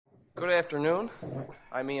Good afternoon.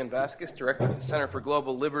 I'm Ian Vasquez, Director of the Center for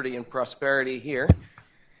Global Liberty and Prosperity here.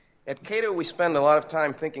 At Cato, we spend a lot of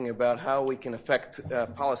time thinking about how we can affect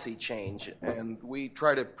policy change, and we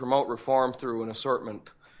try to promote reform through an assortment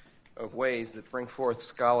of ways that bring forth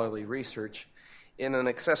scholarly research in an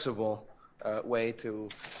accessible way to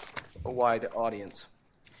a wide audience.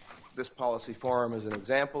 This policy forum is an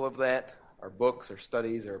example of that. Our books, our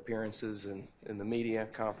studies, our appearances in the media,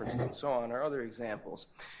 conferences, and so on are other examples.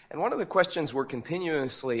 And one of the questions we're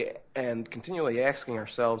continually asking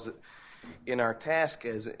ourselves in our task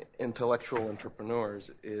as intellectual entrepreneurs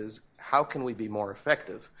is, how can we be more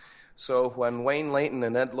effective? So when Wayne Layton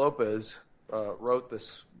and Ed Lopez wrote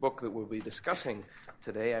this book that we'll be discussing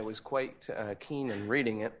today, I was quite keen in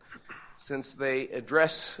reading it, since they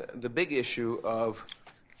address the big issue of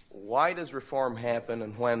why does reform happen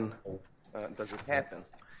and when does it happen?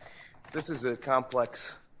 This is a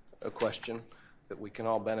complex question that we can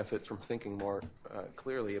all benefit from thinking more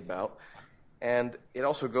clearly about. And it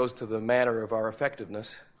also goes to the matter of our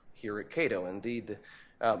effectiveness here at Cato. Indeed,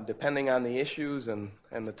 depending on the issues and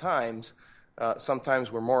the times, sometimes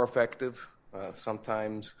we're more effective,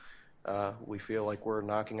 sometimes we feel like we're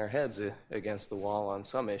knocking our heads against the wall on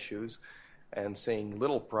some issues and seeing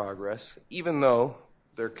little progress, even though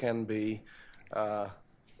there can be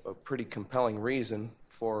a pretty compelling reason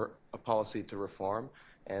for a policy to reform,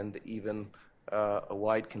 and even a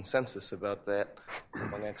wide consensus about that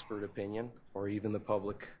among expert opinion, or even the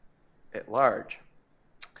public at large.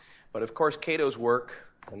 But of course, Cato's work,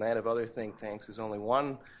 and that of other think tanks, is only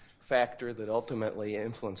one factor that ultimately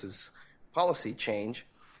influences policy change.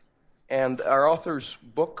 And our author's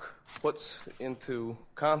book puts into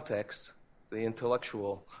context the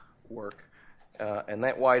intellectual work, and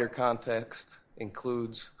that wider context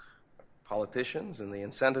includes politicians and the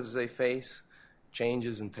incentives they face,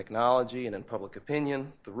 changes in technology and in public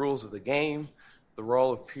opinion, the rules of the game, the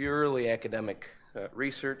role of purely academic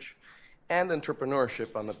research, and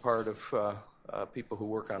entrepreneurship on the part of people who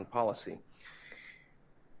work on policy.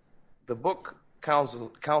 The book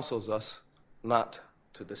counsels us not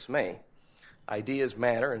to dismay. Ideas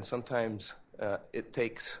matter, and sometimes it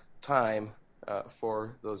takes time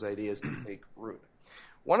for those ideas to take root.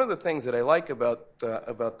 One of the things that I like about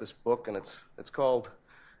this book, and it's called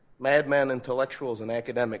Madmen, Intellectuals, and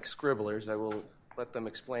Academic Scribblers, I will let them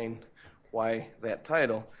explain why that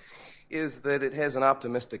title, is that it has an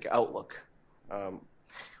optimistic outlook.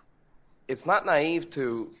 It's not naive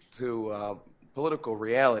to political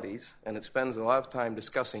realities, and it spends a lot of time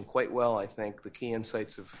discussing quite well, I think, the key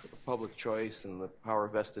insights of public choice and the power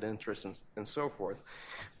of vested interests and so forth.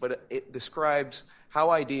 But it describes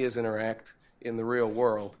how ideas interact in the real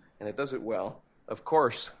world, and it does it well, of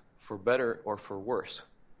course, for better or for worse.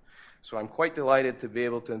 So I'm quite delighted to be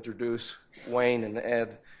able to introduce Wayne and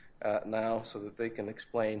Ed now so that they can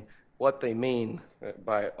explain what they mean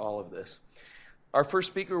by all of this. Our first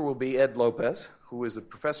speaker will be Ed Lopez, who is a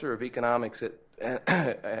professor of economics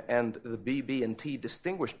and the BB&T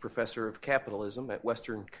Distinguished Professor of Capitalism at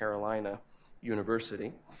Western Carolina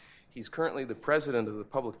University. He's currently the president of the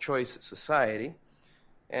Public Choice Society,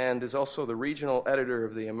 and is also the regional editor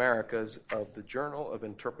of the Americas of the Journal of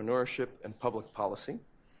Entrepreneurship and Public Policy.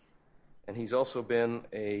 And he's also been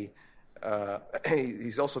a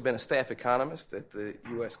staff economist at the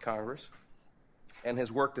U.S. Congress, and has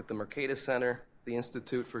worked at the Mercatus Center, the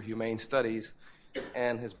Institute for Humane Studies,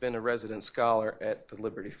 and has been a resident scholar at the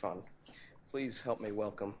Liberty Fund. Please help me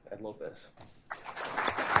welcome Ed Lopez.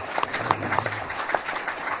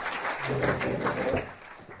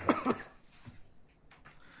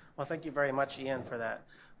 Well, thank you very much, Ian, for that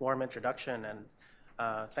warm introduction,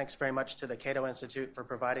 and thanks very much to the Cato Institute for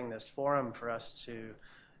providing this forum for us to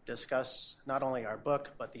discuss not only our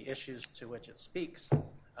book, but the issues to which it speaks.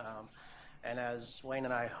 And as Wayne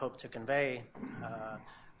and I hope to convey,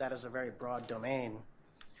 that is a very broad domain.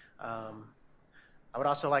 I would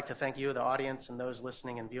also like to thank you, the audience, and those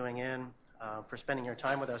listening and viewing in for spending your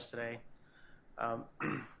time with us today.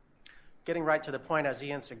 Getting right to the point, as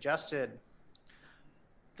Ian suggested,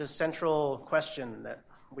 the central question that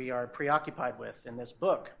we are preoccupied with in this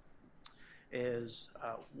book is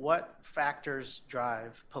what factors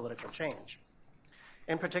drive political change?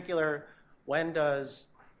 In particular, when does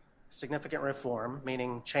significant reform,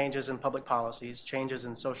 meaning changes in public policies, changes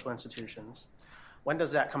in social institutions, when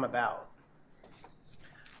does that come about?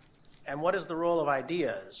 And what is the role of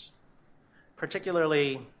ideas,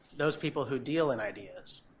 particularly those people who deal in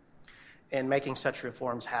ideas, in making such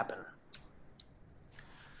reforms happen?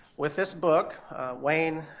 With this book,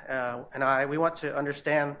 Wayne and I, we want to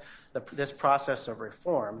understand this process of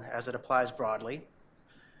reform as it applies broadly,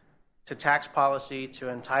 to tax policy, to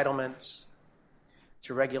entitlements,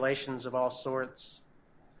 to regulations of all sorts,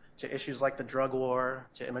 to issues like the drug war,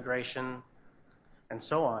 to immigration, and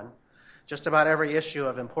so on. Just about every issue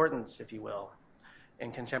of importance, if you will,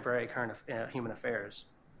 in contemporary current human affairs.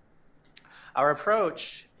 Our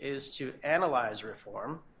approach is to analyze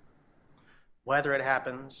reform, whether it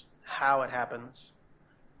happens, how it happens,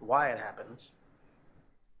 why it happens,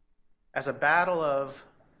 as a battle of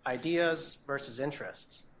ideas versus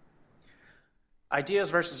interests. Ideas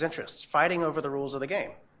versus interests, fighting over the rules of the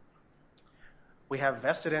game. We have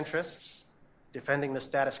vested interests defending the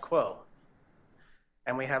status quo,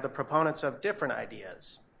 and we have the proponents of different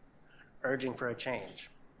ideas urging for a change.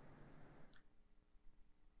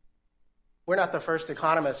 We're not the first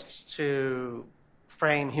economists to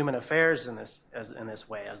frame human affairs in this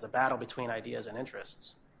way, as the battle between ideas and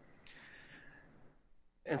interests.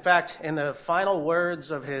 In fact, in the final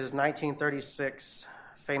words of his 1936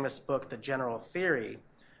 famous book, The General Theory,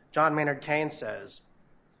 John Maynard Keynes says,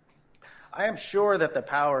 "I am sure that the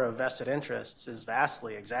power of vested interests is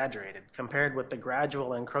vastly exaggerated compared with the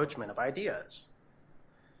gradual encroachment of ideas.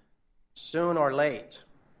 Soon or late,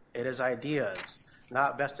 it is ideas,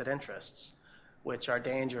 not vested interests, which are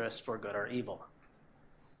dangerous for good or evil."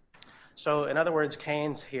 So, in other words,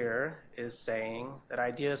 Keynes here is saying that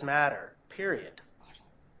ideas matter, period.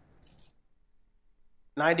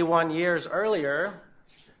 91 years earlier,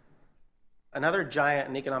 another giant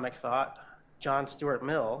in economic thought, John Stuart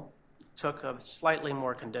Mill, took a slightly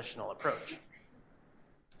more conditional approach.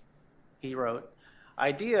 He wrote,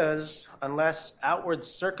 "Ideas, unless outward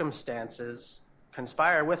circumstances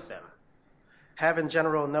conspire with them, have in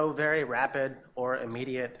general no very rapid or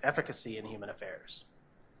immediate efficacy in human affairs.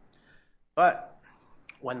 But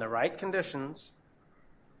when the right conditions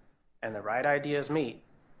and the right ideas meet,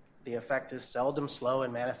 the effect is seldom slow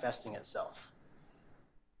in manifesting itself."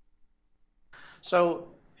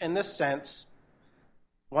 So, in this sense,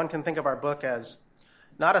 one can think of our book as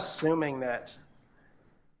not assuming that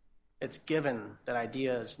it's given that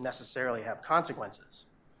ideas necessarily have consequences.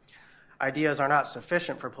 Ideas are not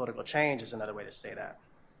sufficient for political change is another way to say that.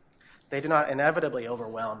 They do not inevitably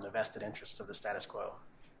overwhelm the vested interests of the status quo.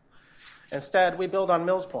 Instead, we build on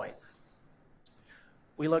Mill's point.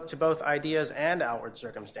 We look to both ideas and outward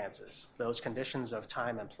circumstances, those conditions of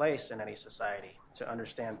time and place in any society, to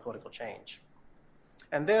understand political change.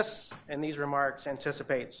 And this, in these remarks,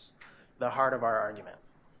 anticipates the heart of our argument.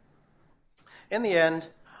 In the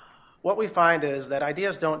end, what we find is that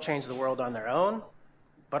ideas don't change the world on their own,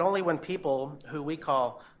 but only when people who we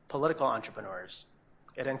call political entrepreneurs,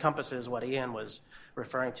 it encompasses what Ian was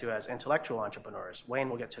referring to as intellectual entrepreneurs. Wayne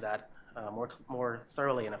will get to that more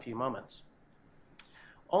thoroughly in a few moments.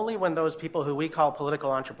 Only when those people who we call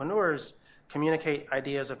political entrepreneurs communicate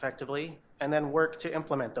ideas effectively and then work to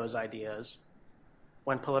implement those ideas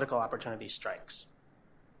when political opportunity strikes.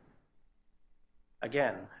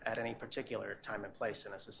 Again, at any particular time and place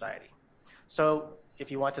in a society. So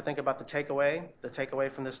if you want to think about the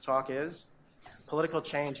takeaway from this talk is political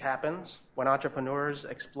change happens when entrepreneurs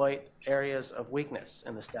exploit areas of weakness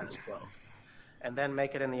in the status quo and then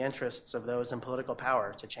make it in the interests of those in political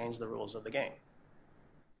power to change the rules of the game.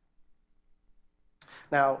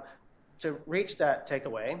 Now, to reach that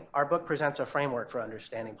takeaway, our book presents a framework for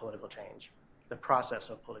understanding political change, the process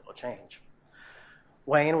of political change.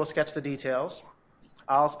 Wayne will sketch the details.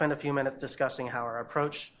 I'll spend a few minutes discussing how our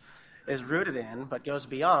approach is rooted in, but goes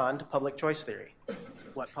beyond, public choice theory,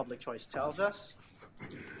 what public choice tells us,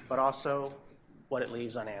 but also what it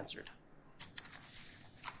leaves unanswered.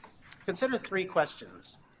 Consider three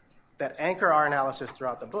questions that anchor our analysis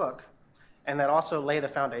throughout the book and that also lay the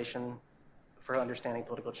foundation for understanding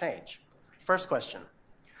political change. First question,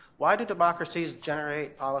 why do democracies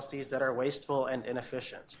generate policies that are wasteful and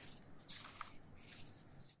inefficient?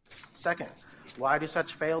 Second, why do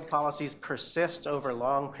such failed policies persist over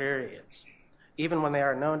long periods, even when they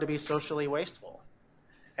are known to be socially wasteful,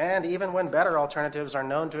 and even when better alternatives are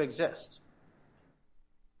known to exist?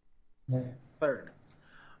 Third,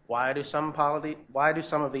 why do some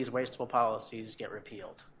of these wasteful policies get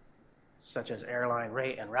repealed, such as airline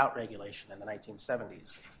rate and route regulation in the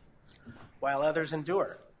 1970s, while others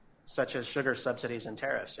endure, such as sugar subsidies and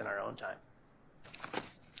tariffs in our own time?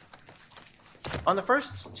 On the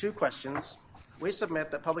first two questions, we submit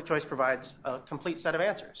that public choice provides a complete set of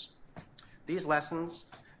answers. These lessons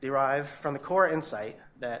derive from the core insight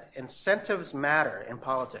that incentives matter in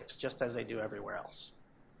politics just as they do everywhere else.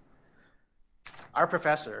 Our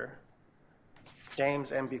professor,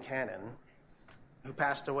 James M. Buchanan, who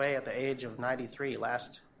passed away at the age of 93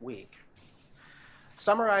 last week,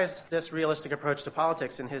 summarized this realistic approach to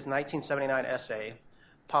politics in his 1979 essay,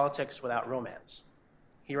 Politics Without Romance.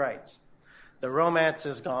 He writes, "The romance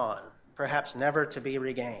is gone, perhaps never to be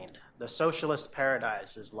regained. The socialist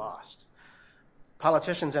paradise is lost.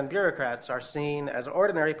 Politicians and bureaucrats are seen as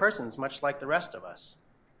ordinary persons, much like the rest of us.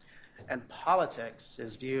 And politics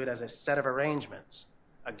is viewed as a set of arrangements,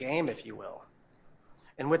 a game, if you will,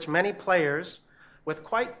 in which many players with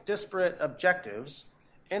quite disparate objectives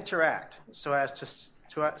interact so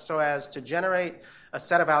as to generate a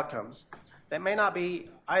set of outcomes that may not be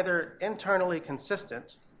either internally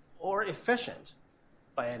consistent or efficient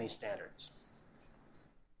by any standards."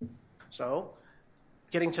 So,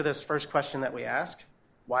 getting to this first question that we ask,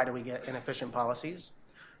 why do we get inefficient policies?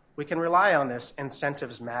 We can rely on this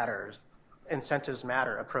incentives matter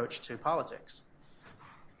approach to politics.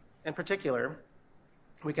 In particular,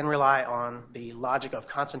 we can rely on the logic of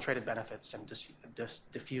concentrated benefits and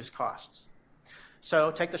diffuse costs.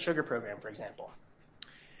 So take the sugar program, for example.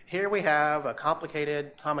 Here we have a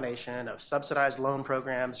complicated combination of subsidized loan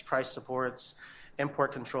programs, price supports,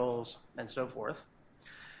 import controls, and so forth.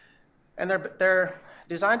 And they're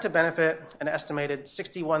designed to benefit an estimated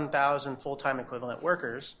 61,000 full-time equivalent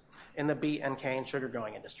workers in the beet and cane sugar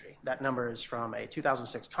growing industry. That number is from a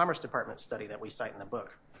 2006 Commerce Department study that we cite in the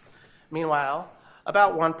book. Meanwhile,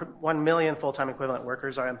 about 1 million full-time equivalent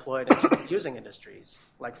workers are employed in using industries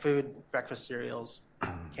like food, breakfast cereals,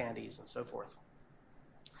 candies, and so forth.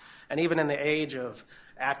 And even in the age of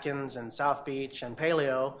Atkins and South Beach and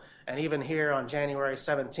paleo, and even here on January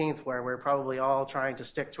 17th, where we're probably all trying to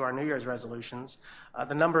stick to our New Year's resolutions,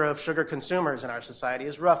 the number of sugar consumers in our society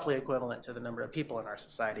is roughly equivalent to the number of people in our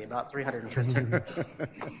society, about 315.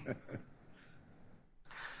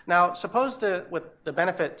 Now, suppose the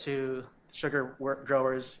benefit to sugar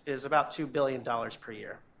growers is about $2 billion per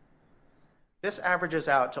year. This averages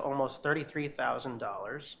out to almost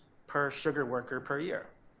 $33,000 per sugar worker per year.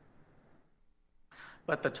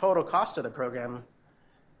 But the total cost of the program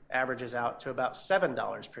averages out to about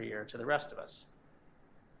 $7 per year to the rest of us.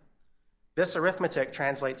 This arithmetic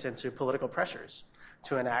translates into political pressures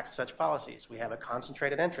to enact such policies. We have a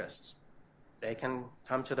concentrated interest. They can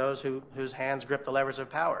come to those whose hands grip the levers of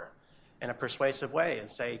power in a persuasive way and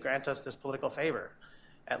say, grant us this political favor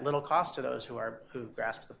at little cost to those who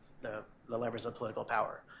grasp the levers of political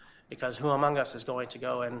power. Because who among us is going to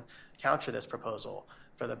go and counter this proposal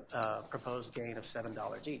for the proposed gain of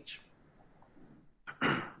 $7 each?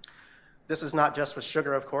 This is not just with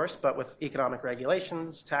sugar, of course, but with economic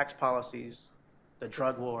regulations, tax policies, the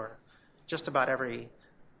drug war, just about every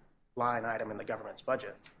line item in the government's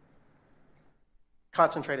budget.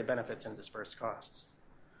 Concentrated benefits and dispersed costs.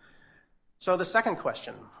 So the second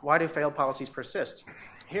question, why do failed policies persist?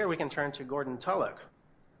 Here we can turn to Gordon Tullock,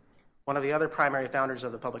 one of the other primary founders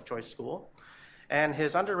of the public choice school, and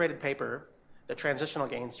his underrated paper, The Transitional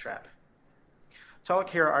Gains Trap.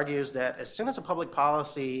 Tullock here argues that as soon as a public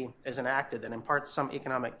policy is enacted that imparts some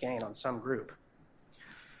economic gain on some group,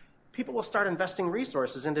 people will start investing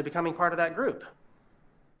resources into becoming part of that group.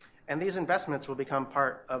 And these investments will become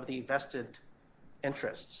part of the vested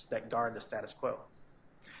interests that guard the status quo.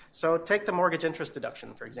 So take the mortgage interest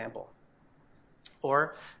deduction, for example.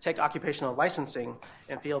 Or take occupational licensing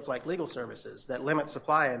in fields like legal services that limit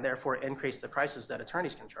supply and therefore increase the prices that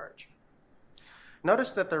attorneys can charge.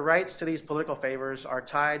 Notice that the rights to these political favors are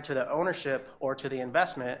tied to the ownership or to the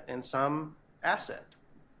investment in some asset.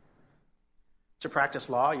 To practice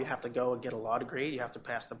law, you have to go and get a law degree, you have to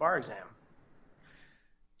pass the bar exam.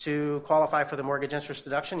 To qualify for the mortgage interest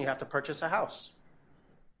deduction, you have to purchase a house.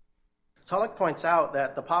 Tullock points out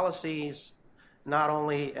that the policies not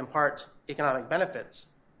only impart economic benefits,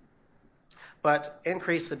 but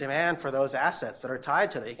increase the demand for those assets that are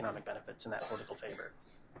tied to the economic benefits in that political favor.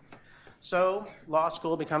 So law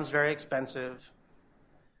school becomes very expensive,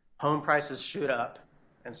 home prices shoot up,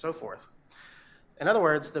 and so forth. In other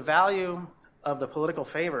words, the value of the political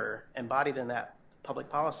favor embodied in that public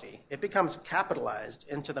policy, it becomes capitalized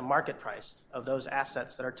into the market price of those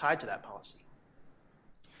assets that are tied to that policy.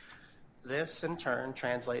 This, in turn,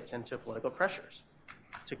 translates into political pressures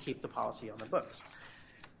to keep the policy on the books.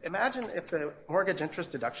 Imagine if the mortgage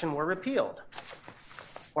interest deduction were repealed,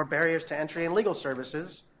 or barriers to entry in legal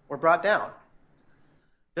services were brought down.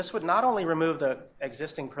 This would not only remove the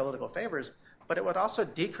existing political favors, but it would also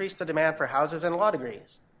decrease the demand for houses and law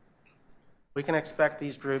degrees. We can expect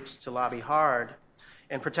these groups to lobby hard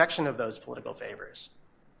in protection of those political favors.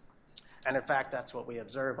 And in fact, that's what we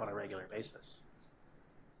observe on a regular basis.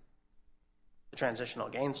 The transitional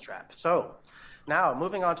gains trap. So, now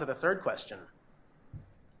moving on to the third question.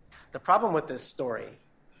 The problem with this story,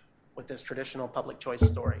 with this traditional public choice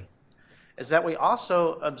story, is that we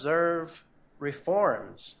also observe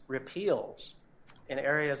reforms, repeals, in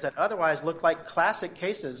areas that otherwise look like classic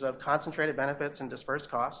cases of concentrated benefits and dispersed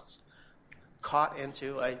costs caught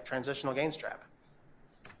into a transitional gains trap.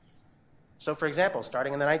 So, for example,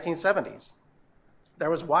 starting in the 1970s, there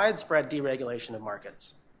was widespread deregulation of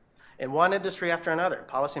markets. In one industry after another,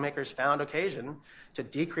 policymakers found occasion to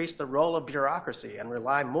decrease the role of bureaucracy and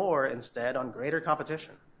rely more instead on greater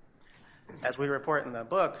competition. As we report in the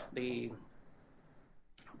book, the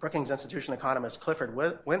Brookings Institution economist Clifford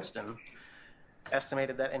Winston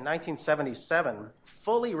estimated that in 1977,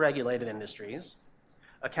 fully regulated industries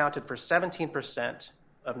accounted for 17%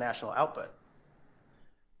 of national output.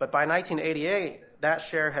 But by 1988, that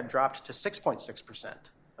share had dropped to 6.6%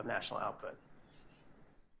 of national output.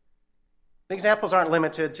 The examples aren't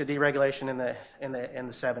limited to deregulation in the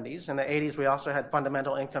 70s. In the 80s, we also had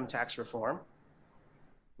fundamental income tax reform.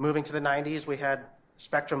 Moving to the 90s, we had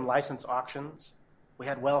spectrum license auctions. We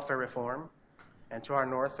had welfare reform. And to our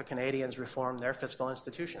north, the Canadians reformed their fiscal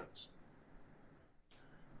institutions.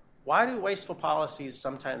 Why do wasteful policies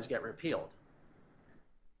sometimes get repealed?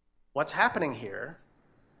 What's happening here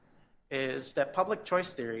is that public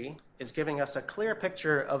choice theory is giving us a clear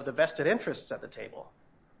picture of the vested interests at the table.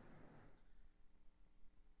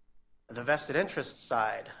 The vested interest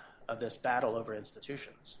side of this battle over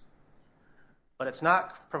institutions. But it's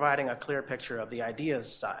not providing a clear picture of the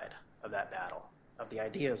ideas side of that battle, of the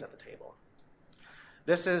ideas at the table.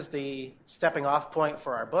 This is the stepping off point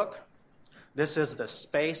for our book. This is the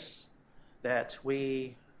space that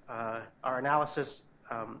our analysis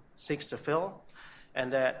seeks to fill,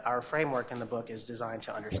 and that our framework in the book is designed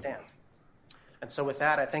to understand. And so with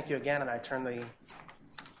that, I thank you again, and I turn the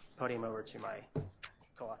podium over to my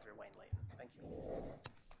co-author, Wayne Layton. Thank you.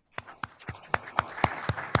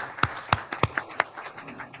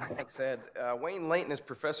 Thanks, Ed. Wayne Layton is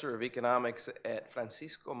professor of economics at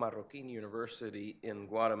Francisco Marroquin University in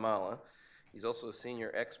Guatemala. He's also a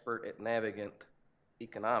senior expert at Navigant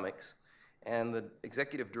Economics and the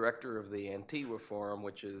executive director of the Antigua Forum,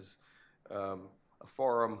 which is a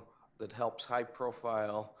forum that helps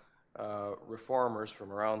high-profile reformers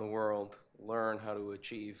from around the world learn how to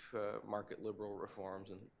achieve market liberal reforms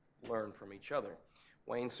and learn from each other.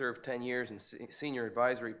 Wayne served 10 years in senior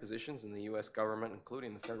advisory positions in the U.S. government,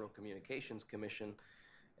 including the Federal Communications Commission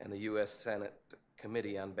and the U.S. Senate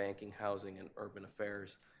Committee on Banking, Housing, and Urban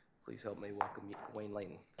Affairs. Please help me welcome Wayne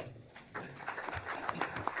Layton.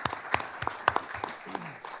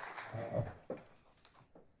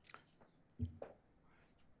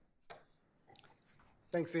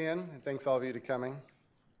 Thanks, Ian, and thanks all of you for coming.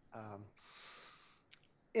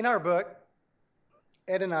 In our book,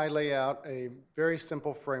 Ed and I lay out a very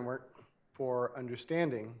simple framework for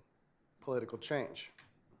understanding political change.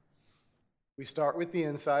 We start with the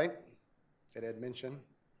insight that Ed mentioned,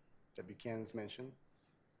 that Buchanan's mentioned.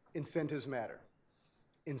 Incentives matter.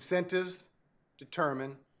 Incentives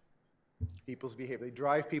determine people's behavior. They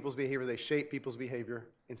drive people's behavior. They shape people's behavior.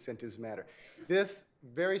 Incentives matter. This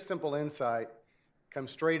very simple insight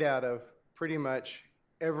comes straight out of pretty much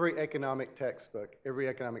every economic textbook, every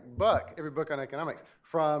economic book, every book on economics,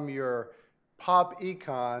 from your pop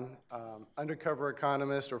econ, undercover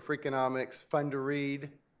economist or Freakonomics, fun to read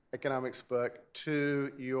economics book,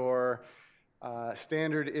 to your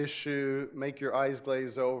standard issue, make your eyes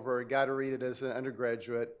glaze over, got to read it as an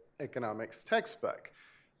undergraduate economics textbook.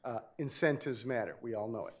 Incentives matter. We all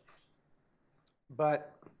know it.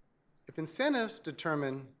 But if incentives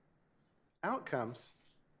determine outcomes,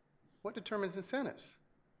 what determines incentives?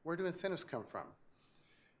 Where do incentives come from?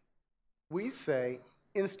 We say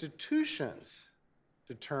institutions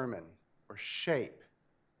determine or shape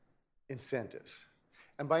incentives.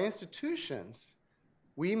 And by institutions,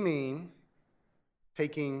 we mean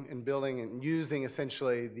taking and building and using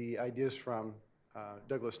essentially the ideas from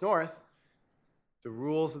Douglass North, the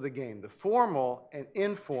rules of the game, the formal and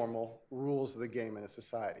informal rules of the game in a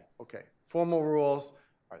society. Okay, formal rules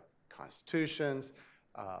are constitutions,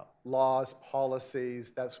 laws,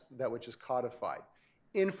 policies, that which is codified.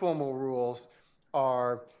 Informal rules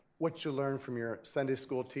are what you learn from your Sunday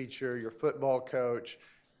school teacher, your football coach.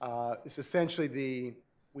 It's essentially the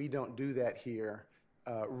we don't do that here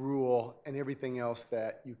rule and everything else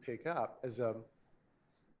that you pick up as a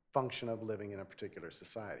function of living in a particular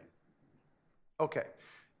society. Okay,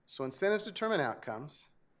 so incentives determine outcomes.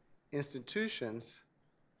 Institutions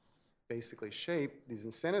basically shape these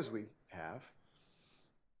incentives we have.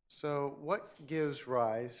 So what gives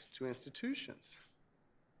rise to institutions?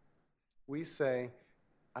 We say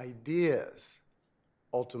ideas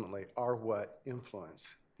ultimately are what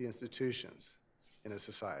influence the institutions in a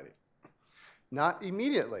society. Not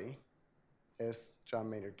immediately, as John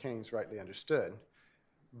Maynard Keynes rightly understood,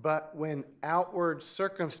 but when outward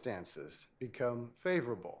circumstances become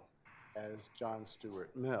favorable, as John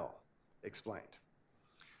Stuart Mill explained.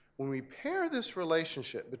 When we pair this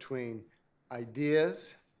relationship between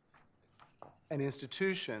ideas and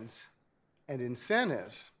institutions and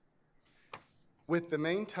incentives with the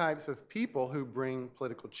main types of people who bring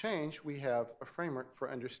political change, we have a framework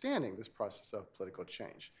for understanding this process of political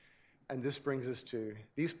change. And this brings us to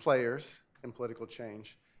these players in political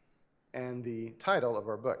change and the title of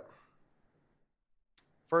our book.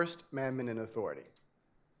 First, madmen in authority.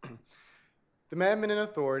 The madmen in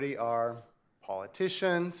authority are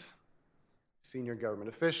politicians, senior government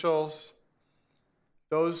officials,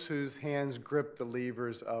 those whose hands grip the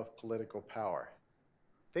levers of political power.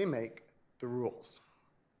 They make the rules.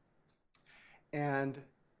 And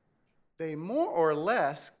they more or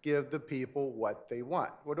less give the people what they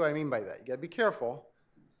want. What do I mean by that? You got to be careful.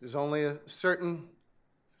 There's only a certain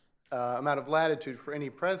amount of latitude for any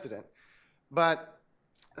president. But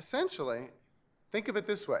essentially, think of it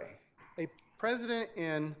this way. A president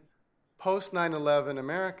in post 9/11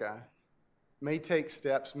 America may take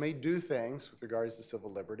steps, may do things with regards to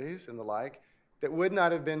civil liberties and the like that would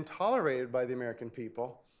not have been tolerated by the American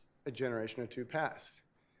people a generation or two past.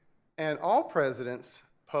 And all presidents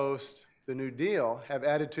post the New Deal have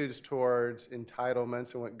attitudes towards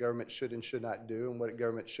entitlements and what government should and should not do and what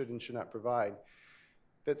government should and should not provide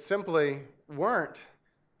that simply weren't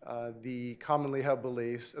the commonly held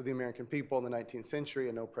beliefs of the American people in the 19th century,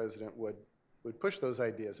 and no president would push those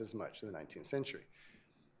ideas as much in the 19th century.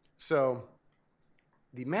 So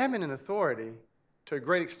the madmen in authority, to a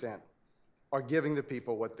great extent, are giving the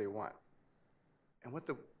people what they want. And what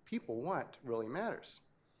the people want really matters,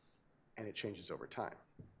 and it changes over time.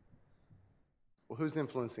 Well, who's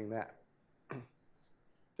influencing that?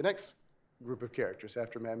 The next group of characters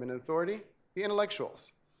after madmen in authority, the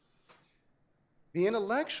intellectuals. The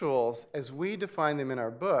intellectuals, as we define them in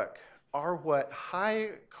our book, are what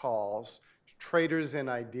Hayek calls traders in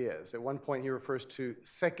ideas. At one point, he refers to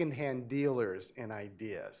secondhand dealers in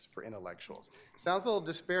ideas for intellectuals. Sounds a little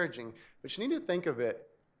disparaging, but you need to think of it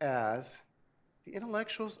as the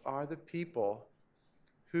intellectuals are the people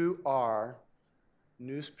who are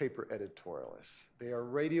newspaper editorialists. They are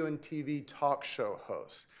radio and TV talk show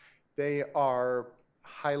hosts. They are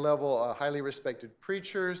high-level, highly respected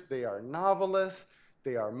preachers. They are novelists.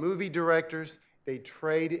 They are movie directors. They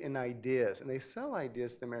trade in ideas, and they sell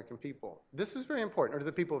ideas to the American people. This is very important, or to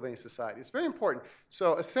the people of any society. It's very important.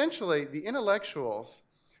 So essentially, the intellectuals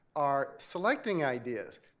are selecting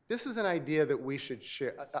ideas. This is an idea that we should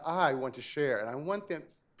share. I want to share, and I want the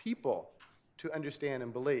people to understand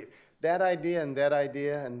and believe. That idea and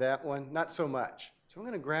that one, not so much. So I'm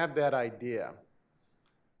going to grab that idea.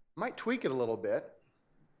 Might tweak it a little bit.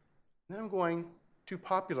 Then I'm going to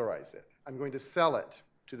popularize it. I'm going to sell it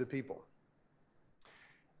to the people.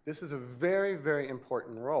 This is a very, very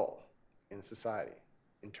important role in society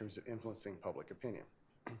in terms of influencing public opinion.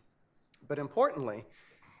 But importantly,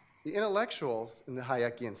 the intellectuals, in the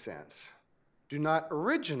Hayekian sense, do not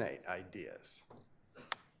originate ideas.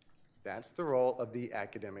 That's the role of the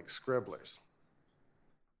academic scribblers.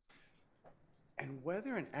 And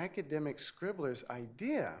whether an academic scribbler's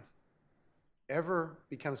idea ever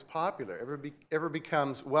becomes popular, ever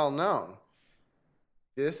becomes well-known,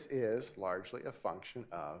 this is largely a function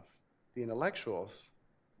of the intellectuals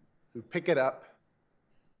who pick it up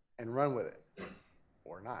and run with it,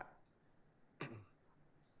 or not.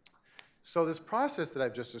 So this process that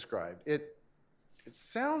I've just described, it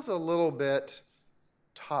sounds a little bit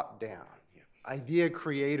top-down. You have idea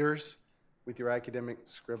creators with your academic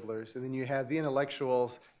scribblers, and then you have the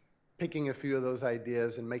intellectuals picking a few of those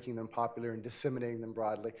ideas and making them popular and disseminating them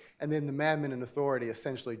broadly, and then the madmen in authority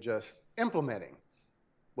essentially just implementing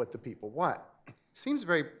what the people want. Seems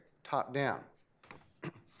very top-down.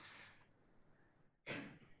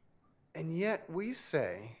 And yet we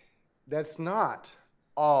say that's not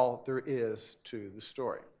all there is to the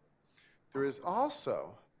story. There is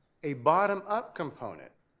also a bottom-up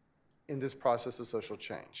component in this process of social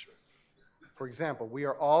change. For example, we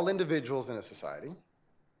are all individuals in a society.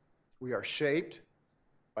 We are shaped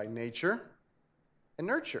by nature and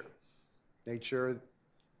nurture. Nature,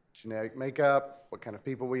 genetic makeup, what kind of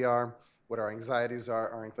people we are, what our anxieties are,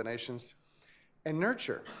 our inclinations, and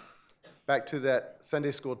nurture. Back to that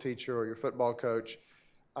Sunday school teacher or your football coach,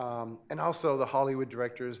 and also the Hollywood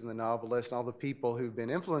directors and the novelists and all the people who've been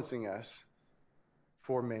influencing us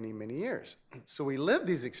for many, many years. So we live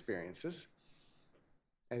these experiences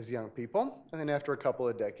as young people, and then after a couple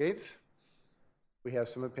of decades, we have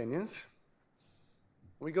some opinions.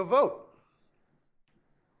 We go vote.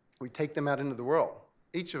 We take them out into the world,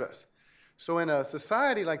 each of us. So in a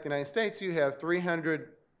society like the United States, you have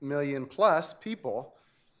 300 million plus people,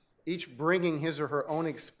 each bringing his or her own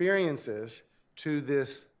experiences to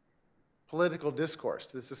this political discourse,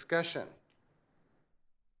 to this discussion,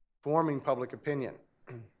 forming public opinion.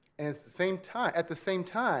 And at the same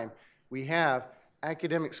time, we have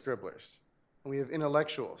academic scribblers, and we have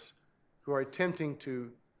intellectuals who are attempting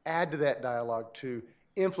to add to that dialogue, to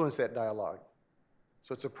influence that dialogue.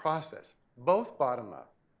 So it's a process, both bottom up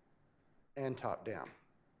and top down.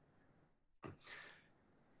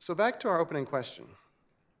 So back to our opening question.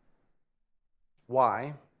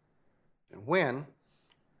 Why and when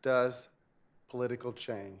does political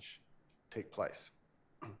change take place?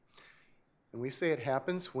 And we say it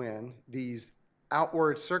happens when these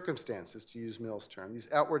outward circumstances, to use Mill's term, these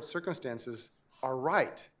outward circumstances are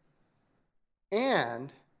right.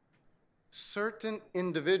 And certain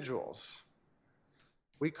individuals,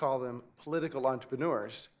 we call them political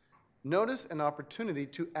entrepreneurs, notice an opportunity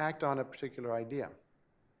to act on a particular idea.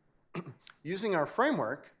 Using our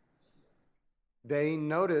framework, they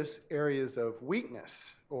notice areas of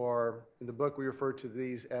weakness, or in the book we refer to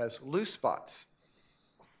these as loose spots,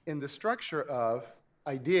 in the structure of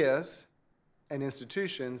ideas and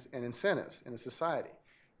institutions and incentives in a society,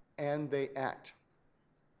 and they act.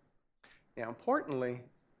 Now, importantly,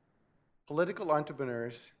 political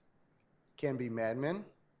entrepreneurs can be madmen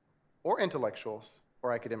or intellectuals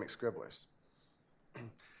or academic scribblers.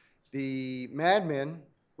 The madmen,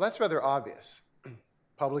 well, that's rather obvious.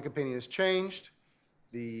 Public opinion has changed.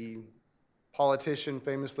 The politician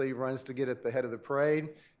famously runs to get at the head of the parade,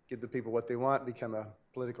 give the people what they want, become a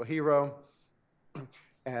political hero.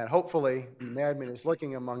 And hopefully, the madman is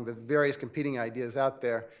looking among the various competing ideas out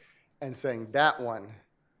there and saying, that one,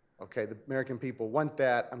 okay, the American people want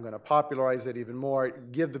that. I'm going to popularize it even more,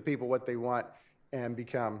 give the people what they want, and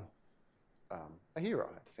become a hero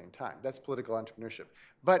at the same time. That's political entrepreneurship.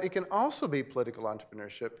 But it can also be political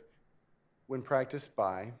entrepreneurship when practiced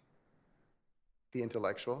by the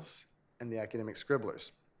intellectuals and the academic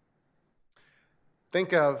scribblers.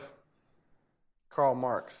 Think of Karl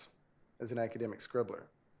Marx as an academic scribbler.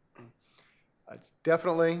 It's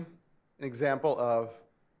definitely an example of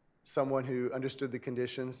someone who understood the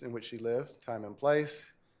conditions in which he lived, time and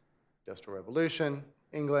place, Industrial Revolution,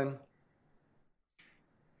 England.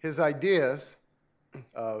 His ideas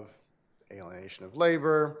of alienation of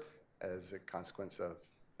labor as a consequence of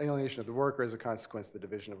alienation of the worker as a consequence of the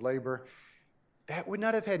division of labor, that would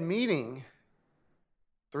not have had meaning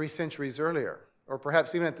 3 centuries earlier, or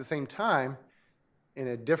perhaps even at the same time in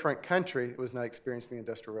a different country that was not experiencing the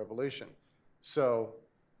Industrial Revolution. So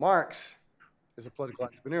Marx, as a political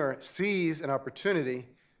entrepreneur, sees an opportunity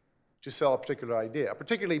to sell a particular idea, a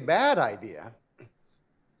particularly bad idea.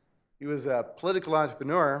 He was a political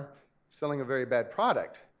entrepreneur selling a very bad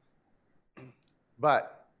product,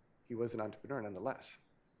 but he was an entrepreneur nonetheless.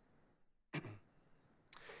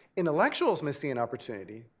 Intellectuals may see an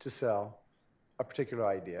opportunity to sell a particular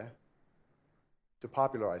idea, to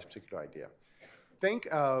popularize a particular idea. Think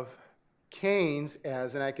of Keynes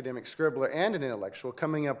as an academic scribbler and an intellectual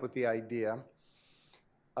coming up with the idea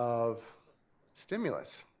of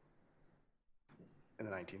stimulus in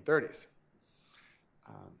the 1930s.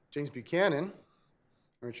 James Buchanan and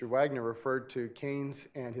Richard Wagner referred to Keynes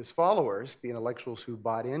and his followers, the intellectuals who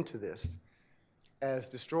bought into this, as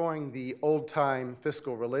destroying the old-time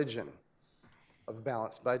fiscal religion of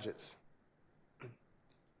balanced budgets.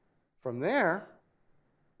 From there,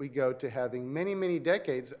 we go to having many, many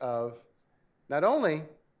decades of not only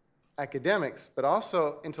academics, but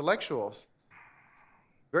also intellectuals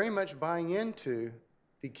very much buying into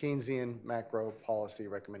the Keynesian macro policy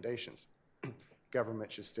recommendations.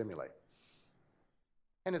 Government should stimulate.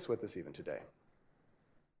 And it's with us even today.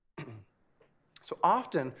 So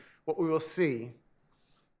often, what we will see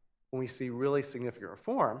when we see really significant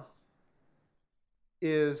reform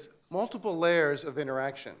is multiple layers of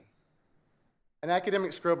interaction. An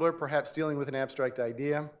academic scribbler perhaps dealing with an abstract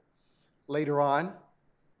idea. Later on,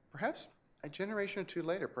 perhaps a generation or two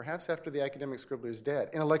later, perhaps after the academic scribbler is dead,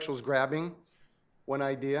 intellectuals grabbing one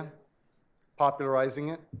idea, popularizing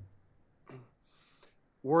it,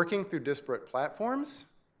 working through disparate platforms,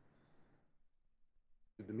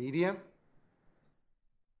 through the media,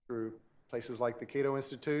 through places like the Cato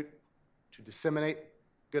Institute, to disseminate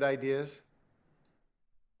good ideas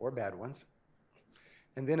or bad ones.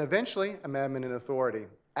 And then eventually, a madman in authority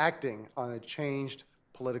acting on a changed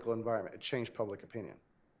political environment, a changed public opinion.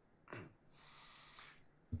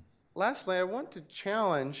 Lastly, I want to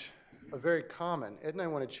challenge Ed and I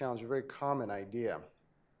want to challenge a very common idea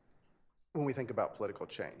when we think about political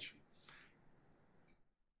change.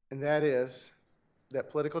 And that is that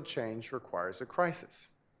political change requires a crisis.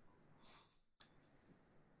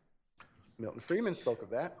 Milton Friedman spoke of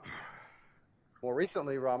that. More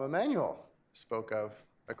recently, Rahm Emanuel spoke of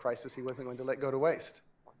a crisis he wasn't going to let go to waste.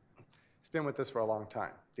 It's been with us for a long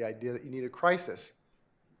time, the idea that you need a crisis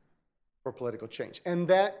for political change. And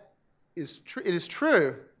that is true. It is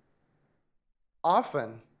true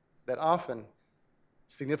often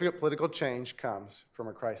significant political change comes from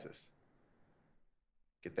a crisis.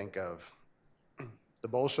 You could think of the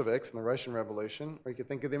Bolsheviks and the Russian Revolution, or you could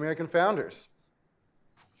think of the American founders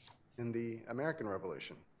in the American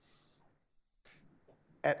Revolution.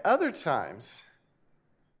 At other times,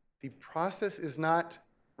 the process is not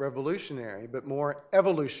revolutionary, but more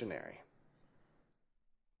evolutionary.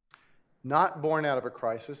 Not born out of a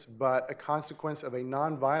crisis, but a consequence of a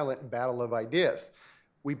nonviolent battle of ideas.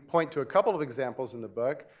 We point to a couple of examples in the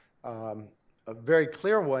book. A very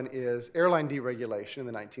clear one is airline deregulation in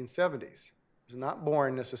the 1970s. It was not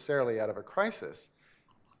born necessarily out of a crisis,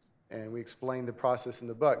 and we explain the process in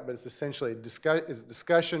the book, but it's essentially a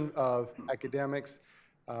discussion of academics,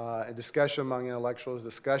 a discussion among intellectuals,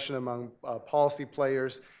 discussion among policy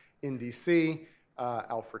players in D.C.,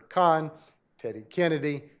 Alfred Kahn, Teddy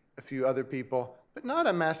Kennedy, a few other people, but not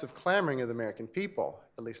a massive clamoring of the American people,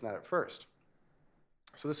 at least not at first.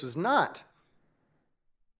 So this was not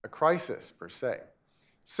a crisis per se.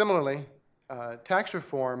 Similarly, tax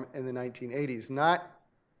reform in the 1980s, not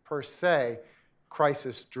per se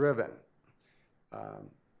crisis-driven.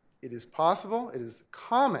 It is possible, it is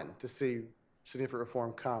common to see significant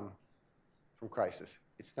reform come from crisis.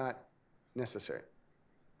 It's not necessary.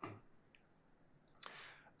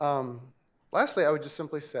 Lastly, I would just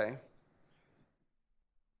simply say,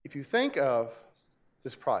 if you think of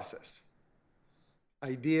this process,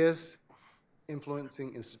 ideas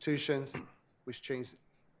influencing institutions, which change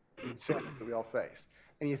incentives that we all face,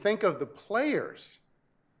 and you think of the players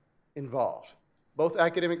involved, both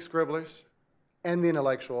academic scribblers and the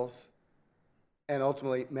intellectuals, and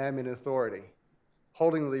ultimately madmen in authority,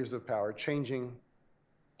 holding the levers of power, changing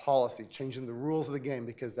policy, changing the rules of the game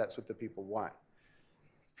because that's what the people want.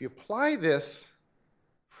 If you apply this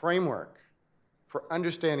framework for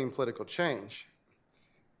understanding political change,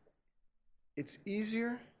 it's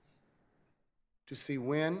easier to see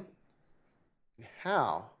when and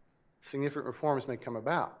how significant reforms may come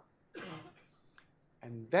about.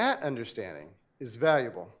 And that understanding is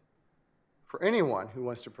valuable for anyone who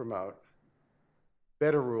wants to promote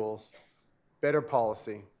better rules, better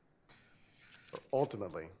policy, or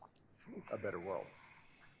ultimately, a better world.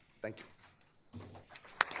 Thank you.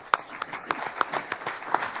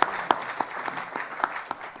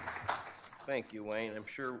 Thank you, Wayne. I'm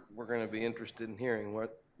sure we're going to be interested in hearing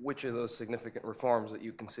which of those significant reforms that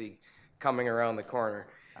you can see coming around the corner.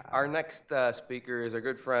 Our next speaker is our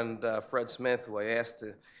good friend Fred Smith, who I asked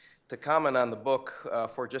to comment on the book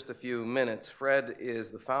for just a few minutes. Fred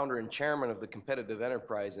is the founder and chairman of the Competitive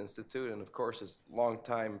Enterprise Institute, and of course is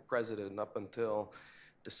longtime president up until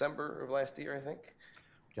December of last year, I think.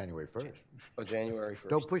 January 1st. Oh, January 1st.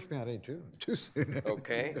 Don't push me out any too soon.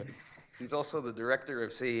 Okay. He's also the director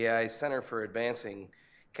of CEI's Center for Advancing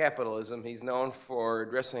Capitalism. He's known for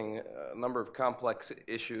addressing a number of complex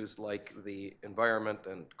issues like the environment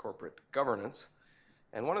and corporate governance.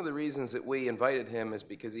 And one of the reasons that we invited him is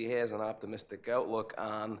because he has an optimistic outlook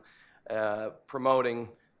on promoting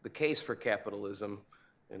the case for capitalism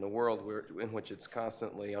in a world in which it's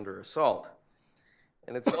constantly under assault.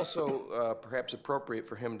 And it's also perhaps appropriate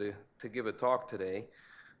for him to give a talk today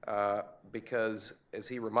because, as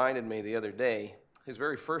he reminded me the other day, his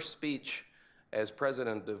very first speech as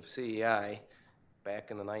president of CEI back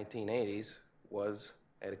in the 1980s was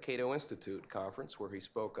at a Cato Institute conference where he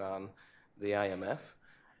spoke on the IMF.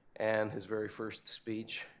 And his very first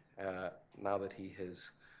speech, now that he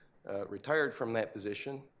has retired from that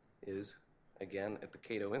position, is again at the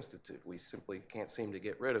Cato Institute. We simply can't seem to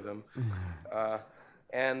get rid of him.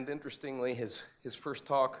 And interestingly, his first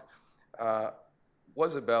talk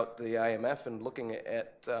was about the IMF and looking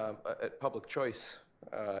at public choice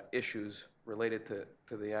issues related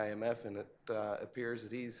to the IMF, and it appears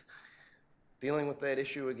that he's dealing with that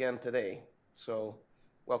issue again today. So,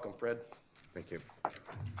 welcome, Fred. Thank you.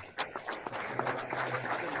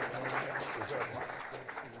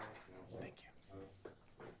 Thank you.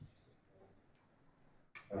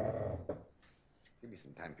 Give me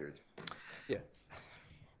some time periods. Yeah.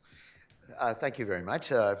 Thank you very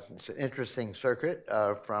much. It's an interesting circuit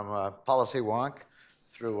from policy wonk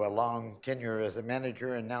through a long tenure as a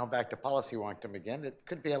manager and now back to policy wonkdom again. It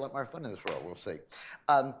could be a lot more fun in this world. We'll see.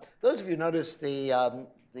 Those of you notice the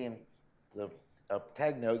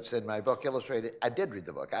tag notes in my book, Illustrated. I did read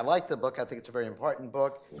the book. I like the book. I think it's a very important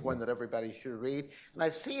book. It's one that everybody should read. And I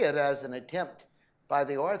see it as an attempt by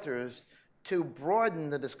the authors to broaden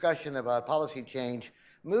the discussion about policy change,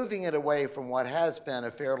 moving it away from what has been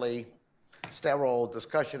a fairly sterile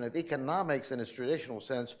discussion of economics in its traditional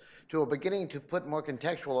sense to a beginning to put more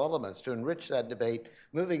contextual elements to enrich that debate,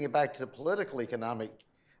 moving it back to political economic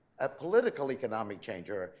change,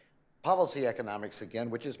 or policy economics again,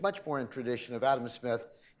 which is much more in tradition of Adam Smith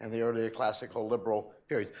and the earlier classical liberal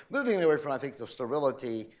periods. Moving away from, I think, the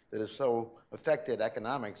sterility that has so affected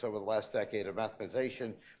economics over the last decade of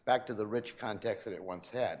mathematization back to the rich context that it once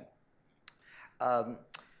had.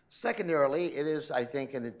 Secondarily, it is, I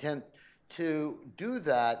think, an intent to do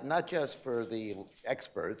that, not just for the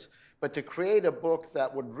experts, but to create a book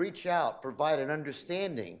that would reach out, provide an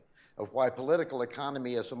understanding of why political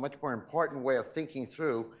economy is a much more important way of thinking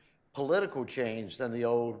through political change than the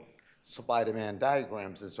old supply-demand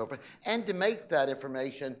diagrams and so forth, and to make that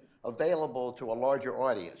information available to a larger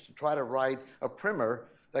audience, to try to write a primer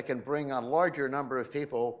that can bring a larger number of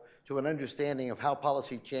people to an understanding of how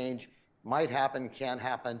policy change might happen, can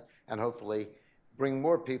happen, and hopefully bring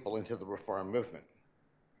more people into the reform movement.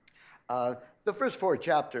 The first 4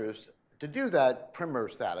 chapters, to do that primer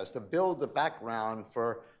status, to build the background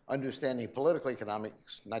for understanding political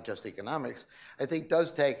economics, not just economics, I think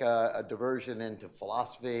does take a diversion into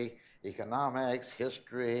philosophy, economics,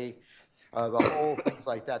 history, the whole things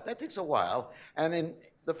like that. That takes a while. And in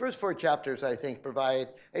the first 4 chapters, I think, provide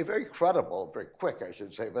a very credible, very quick, I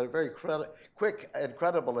should say, but a very quick and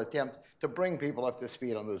credible attempt to bring people up to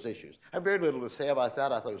speed on those issues. I have very little to say about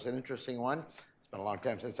that. I thought it was an interesting one. It's been a long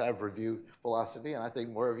time since I've reviewed philosophy, and I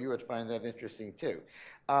think more of you would find that interesting too.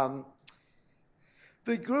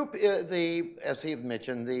 The group, as Steve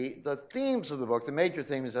mentioned, the themes of the book, the major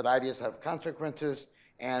themes that ideas have consequences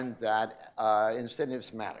and that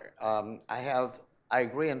incentives matter. I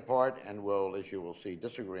agree in part and will, as you will see,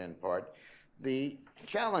 disagree in part. The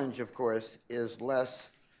challenge, of course, is less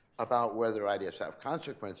about whether ideas have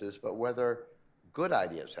consequences, but whether good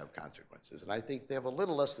ideas have consequences. And I think they have a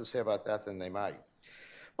little less to say about that than they might.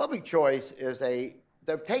 Public choice is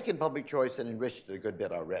they've taken public choice and enriched it a good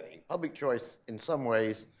bit already. Public choice, in some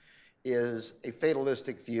ways, is a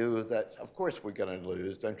fatalistic view that, of course, we're going to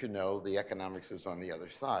lose. Don't you know, the economics is on the other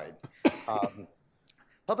side.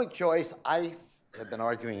 Public choice, I have been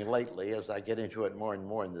arguing lately, as I get into it more and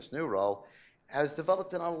more in this new role, has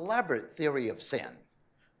developed an elaborate theory of sin.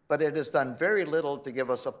 But it has done very little to give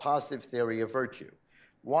us a positive theory of virtue.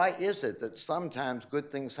 Why is it that sometimes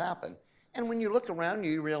good things happen? And when you look around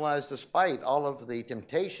you realize despite all of the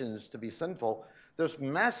temptations to be sinful, there's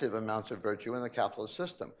massive amounts of virtue in the capitalist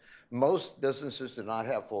system. Most businesses do not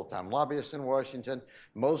have full-time lobbyists in Washington.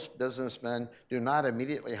 Most businessmen do not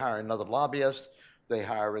immediately hire another lobbyist. They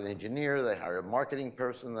hire an engineer, they hire a marketing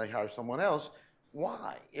person, they hire someone else.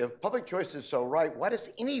 Why? If public choice is so right, why does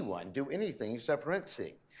anyone do anything except rent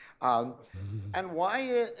seek? And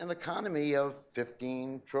why an economy of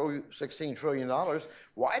 $16 trillion,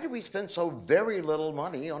 why do we spend so very little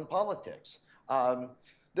money on politics?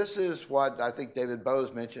 This is what I think David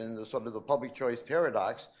Bose mentioned, the sort of the public choice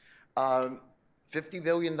paradox. $50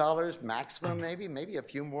 billion maximum, maybe a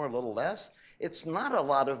few more, a little less. It's not a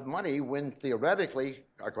lot of money when theoretically,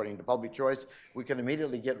 according to public choice, we can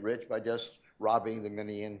immediately get rich by just robbing the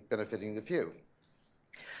many and benefiting the few.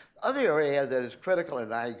 The other area that is critical,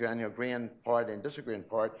 and I agree in part and disagree in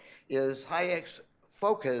part, is Hayek's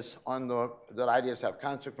focus on that ideas have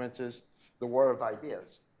consequences, the war of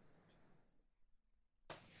ideas.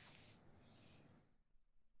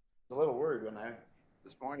 A little word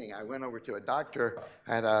this morning I went over to a doctor,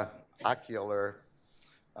 I had an ocular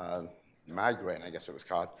migraine, I guess it was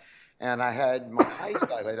called, and I had my eyes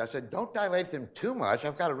dilated. I said, don't dilate them too much.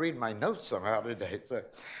 I've got to read my notes somehow today. So,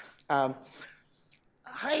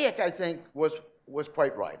 Hayek, I think, was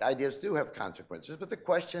quite right. Ideas do have consequences, but the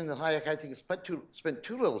question that Hayek, I think, spent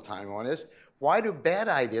too little time on is, why do bad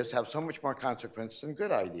ideas have so much more consequence than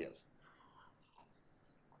good ideas?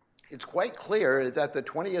 It's quite clear that the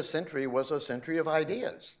 20th century was a century of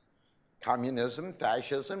ideas. Communism,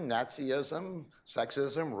 fascism, Nazism,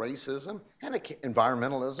 sexism, racism, and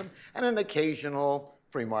environmentalism, and an occasional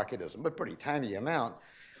free marketism, but pretty tiny amount.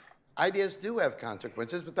 Ideas do have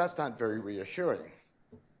consequences, but that's not very reassuring.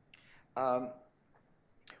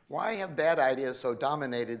 Why have bad ideas so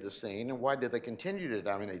dominated the scene, and why do they continue to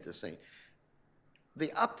dominate the scene?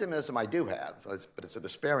 The optimism I do have, but it's a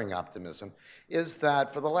despairing optimism, is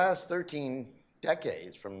that for the last 13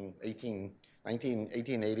 decades, from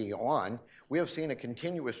 1880 on, we have seen a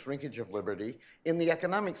continuous shrinkage of liberty in the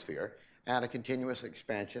economic sphere and a continuous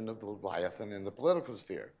expansion of the Leviathan in the political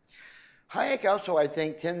sphere. Hayek also, I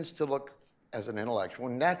think, tends to look, as an intellectual,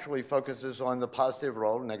 naturally focuses on the positive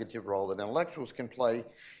role, negative role that intellectuals can play.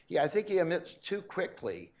 I think he omits too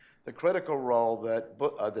quickly the critical role that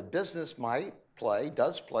the business might play,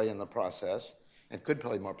 does play in the process, and could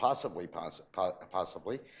play more possibly,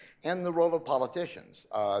 and the role of politicians.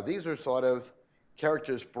 These are sort of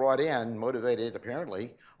characters brought in, motivated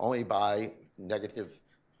apparently only by negative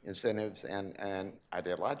incentives and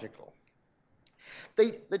ideological.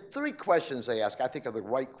 The three questions they ask, I think, are the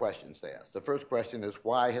right questions they ask. The first question is,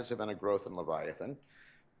 why has there been a growth in Leviathan?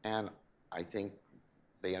 And I think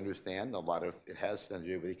they understand a lot of it has to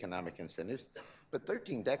do with economic incentives, but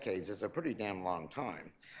 13 decades is a pretty damn long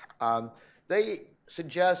time. They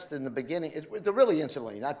suggest in the beginning, they're really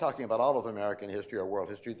incidentally not talking about all of American history or world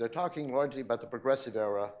history. They're talking largely about the progressive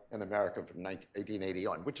era in America from 1880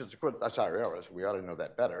 on, which is that's our era, so we ought to know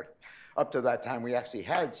that better. Up to that time, we actually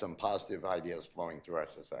had some positive ideas flowing through our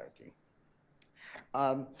society.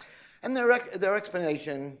 And their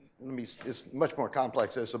explanation is much more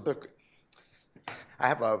complex. There's a book. I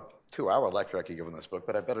have a 2-hour lecture I could give on this book,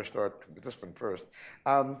 but I better start with this one first.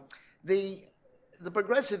 The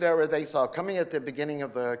progressive era they saw coming at the beginning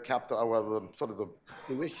of the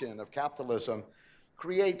fruition of capitalism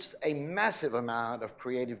creates a massive amount of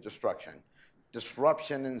creative destruction,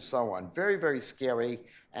 disruption, and so on. Very, very scary.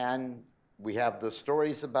 And we have the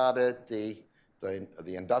stories about it, the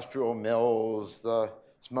industrial mills, the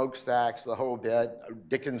smokestacks, the whole bit.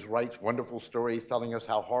 Dickens writes wonderful stories telling us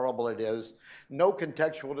how horrible it is. No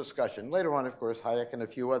contextual discussion. Later on, of course, Hayek and a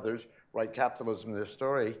few others write capitalism in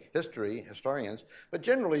their history, historians. But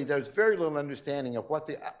generally, there's very little understanding of what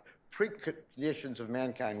the preconditions of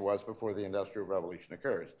mankind was before the Industrial Revolution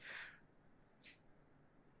occurs.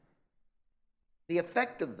 The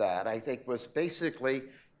effect of that, I think, was basically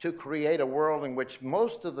to create a world in which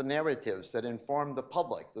most of the narratives that informed the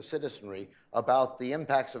public, the citizenry, about the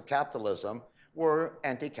impacts of capitalism were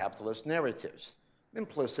anti-capitalist narratives,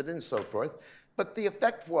 implicit and so forth. But the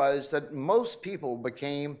effect was that most people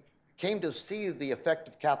came to see the effect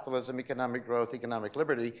of capitalism, economic growth, economic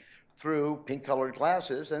liberty through pink-colored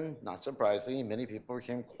glasses, and not surprisingly, many people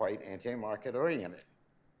became quite anti-market oriented.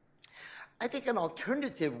 I think an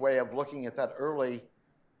alternative way of looking at that early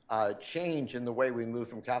change in the way we move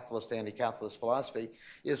from capitalist to anti-capitalist philosophy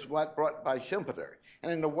is what brought by Schumpeter.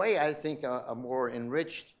 And in a way, I think a more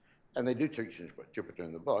enriched, and they do teach Schumpeter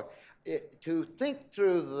in the book, to think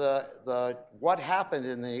through what happened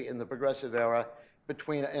in the progressive era in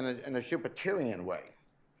a Schumpeterian way.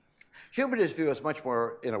 Schumpeter's view is much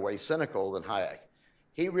more, in a way, cynical than Hayek.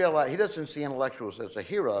 He doesn't see intellectuals as the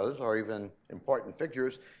heroes or even important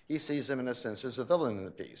figures. He sees them, in a sense, as a villain in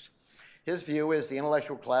the piece. His view is the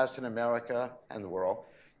intellectual class in America and the world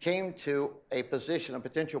came to a position of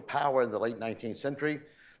potential power in the late 19th century.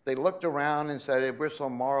 They looked around and said, we're so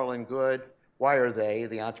moral and good. Why are they,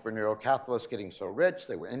 the entrepreneurial capitalists, getting so rich?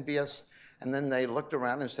 They were envious. And then they looked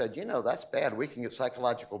around and said, that's bad. We can get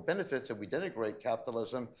psychological benefits if we denigrate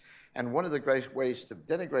capitalism. And one of the great ways to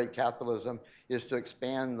denigrate capitalism is to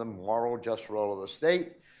expand the moral, just role of the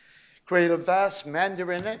state, create a vast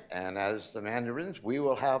mandarinate, and as the mandarins, we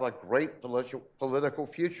will have a great political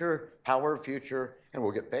future, power future, and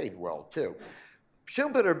we'll get paid well, too.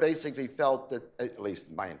 Schumpeter basically felt that, at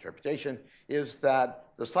least my interpretation, is that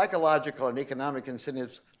the psychological and economic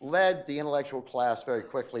incentives led the intellectual class very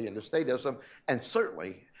quickly into statism, and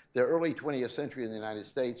certainly the early 20th century in the United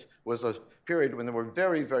States was a period when there were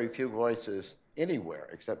very, very few voices anywhere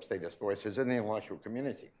except statist voices in the intellectual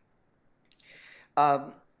community.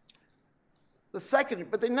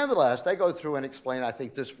 Nonetheless, they go through and explain, I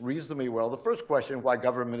think, this reasonably well. The first question, why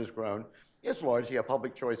government has grown, is largely a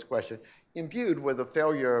public choice question, imbued with the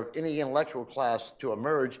failure of any intellectual class to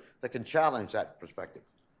emerge that can challenge that perspective.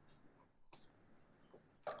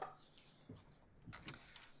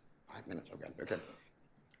 5 minutes, okay.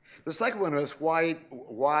 The second one is why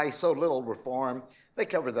so little reform. They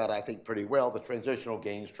cover that, I think, pretty well. The transitional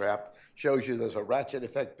gains trap shows you there's a ratchet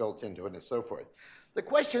effect built into it and so forth. The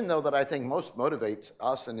question, though, that I think most motivates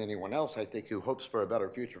us and anyone else, I think, who hopes for a better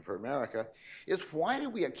future for America, is why do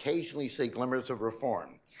we occasionally see glimmers of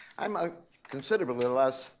reform? I'm considerably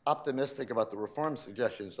less optimistic about the reform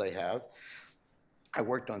suggestions they have. I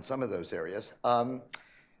worked on some of those areas.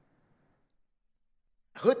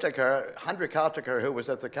 Hendrik Hutteker, who was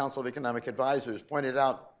at the Council of Economic Advisors, pointed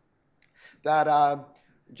out that,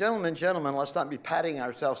 gentlemen, let's not be patting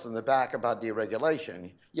ourselves on the back about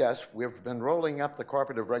deregulation. Yes, we've been rolling up the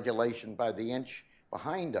carpet of regulation by the inch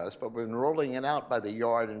behind us, but we've been rolling it out by the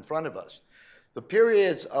yard in front of us. The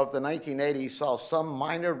periods of the 1980s saw some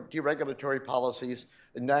minor deregulatory policies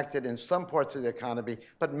enacted in some parts of the economy,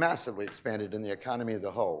 but massively expanded in the economy as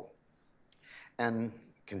a whole, and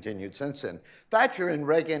continued since then. Thatcher and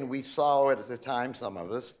Reagan, we saw it at the time, some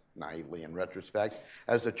of us, naively in retrospect,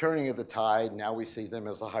 as the turning of the tide. Now we see them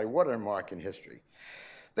as a high water mark in history.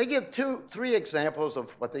 They give three examples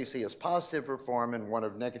of what they see as positive reform and one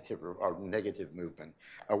of negative movement.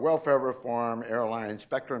 Welfare reform, airline,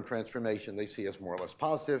 spectrum transformation, they see as more or less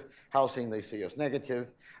positive. Housing, they see as negative.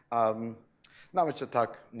 Not much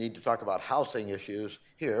need to talk about housing issues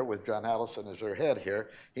here with John Allison as our head here.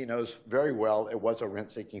 He knows very well it was a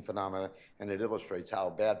rent-seeking phenomenon, and it illustrates how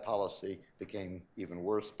bad policy became even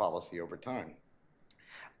worse policy over time.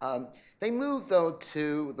 They moved, though,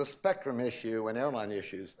 to the spectrum issue and airline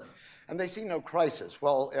issues, and they see no crisis.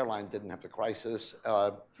 Well, airline didn't have the crisis.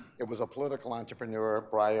 It was a political entrepreneur,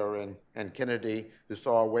 Breyer and Kennedy, who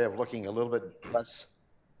saw a way of looking a little bit less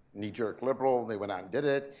knee-jerk liberal. They went out and did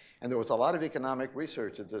it. And there was a lot of economic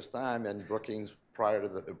research at this time, and Brookings, prior to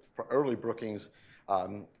the early Brookings,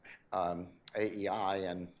 AEI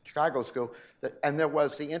and Chicago School, and there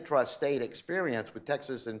was the intrastate experience with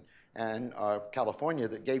Texas and California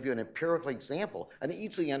that gave you an empirical example, an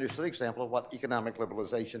easily understood example of what economic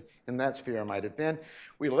liberalization in that sphere might have been.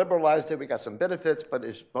 We liberalized it, we got some benefits, but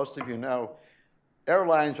as most of you know,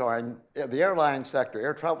 the airline sector,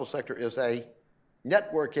 air travel sector is a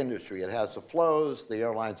network industry. It has the flows, the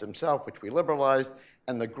airlines themselves, which we liberalized,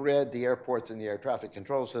 and the grid, the airports, and the air traffic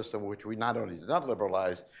control system, which we not only did not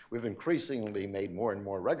liberalize, we've increasingly made more and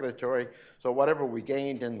more regulatory. So whatever we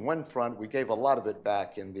gained in one front, we gave a lot of it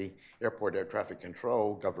back in the airport air traffic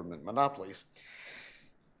control government monopolies.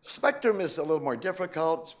 Spectrum is a little more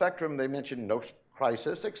difficult. Spectrum, they mentioned no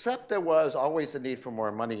crisis, except there was always the need for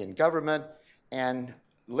more money in government, and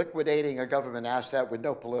liquidating a government asset with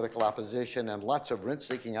no political opposition and lots of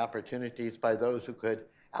rent-seeking opportunities by those who could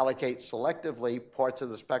allocate selectively parts of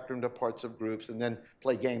the spectrum to parts of groups and then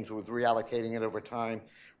play games with reallocating it over time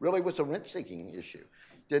really was a rent-seeking issue.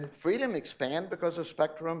 Did freedom expand because of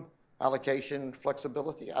spectrum allocation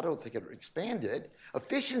flexibility? I don't think it expanded.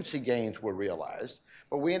 Efficiency gains were realized,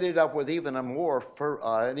 but we ended up with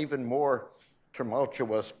an even more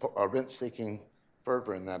tumultuous rent-seeking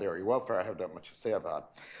fervor in that area. Welfare, I have not much to say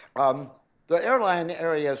about. The airline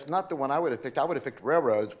area is not the one I would have picked. I would have picked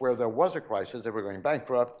railroads where there was a crisis. They were going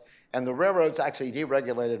bankrupt, and the railroads actually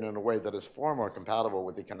deregulated in a way that is far more compatible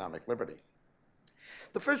with economic liberty.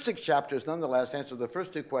 The first 6 chapters, nonetheless, answer the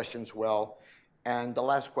first 2 questions well, and the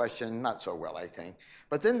last question not so well, I think.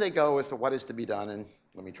 But then they go as to what is to be done, and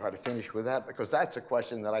let me try to finish with that, because that's a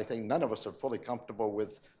question that I think none of us are fully comfortable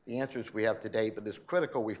with the answers we have today, but it's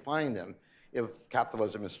critical we find them if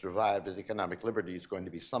capitalism is survived, as economic liberty is going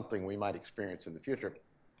to be something we might experience in the future.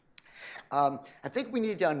 I think we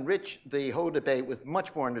need to enrich the whole debate with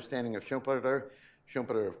much more understanding of Schumpeter.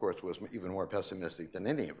 Schumpeter, of course, was even more pessimistic than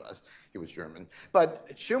any of us. He was German.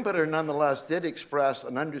 But Schumpeter, nonetheless, did express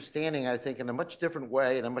an understanding, I think, in a much different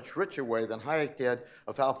way, in a much richer way than Hayek did,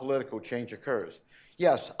 of how political change occurs.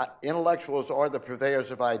 Yes, intellectuals are the purveyors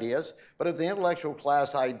of ideas, but if the intellectual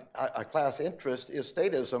class interest is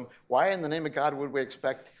statism, why in the name of God would we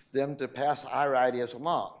expect them to pass our ideas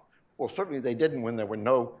along? Well, certainly they didn't when there were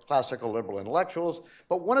no classical liberal intellectuals,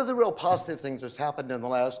 but one of the real positive things that's happened in the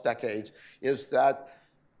last decades is that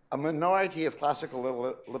a minority of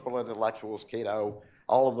classical liberal intellectuals, Cato,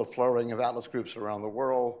 all of the flurrying of atlas groups around the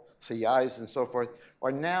world, CIs and so forth,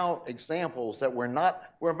 are now examples that we're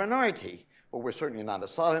a minority, but we're certainly not a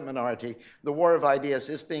solid minority. The war of ideas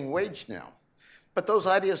is being waged now. But those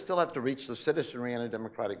ideas still have to reach the citizenry in a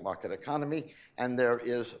democratic market economy, and there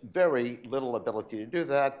is very little ability to do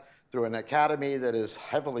that through an academy that is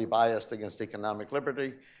heavily biased against economic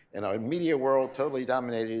liberty, in a media world totally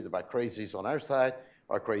dominated either by crazies on our side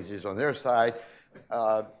or crazies on their side.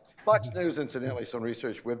 Fox News, incidentally, some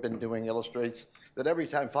research we've been doing illustrates that every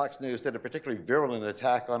time Fox News did a particularly virulent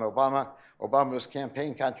attack on Obama, Obama's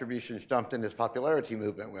campaign contributions jumped and his popularity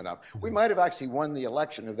movement went up. We might have actually won the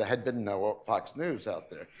election if there had been no Fox News out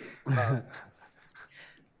there.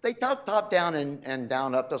 They talk top down and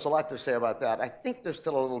down up. There's a lot to say about that. I think there's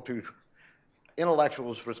still a little too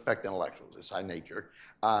intellectuals respect intellectuals. It's our nature.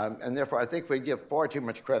 And therefore, I think we give far too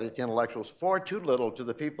much credit to intellectuals, far too little to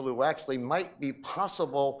the people who actually might be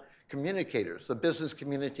possible communicators. The business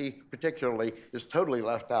community, particularly, is totally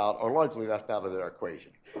left out or largely left out of their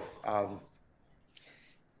equation.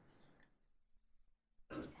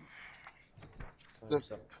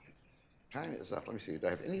 Time is up. Let me see. Do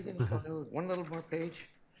I have anything? One little more page.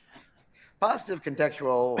 Positive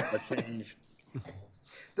contextual change.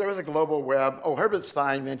 There is a global web. Oh, Herbert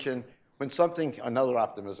Stein mentioned another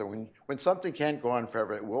optimism, when something can't go on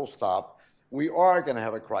forever, it will stop. We are going to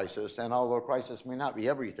have a crisis, and although crisis may not be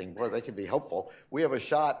everything, boy, they can be helpful. We have a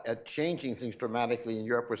shot at changing things dramatically in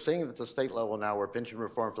Europe. We're seeing it at the state level now, where pension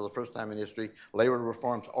reform for the first time in history, labor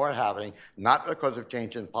reforms are happening, not because of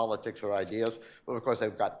change in politics or ideas, but because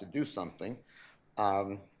they've got to do something.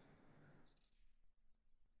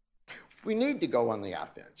 We need to go on the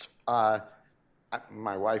offense.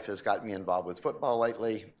 My wife has got me involved with football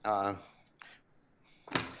lately,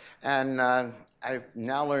 and I've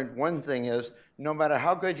now learned one thing is, no matter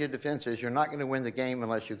how good your defense is, you're not going to win the game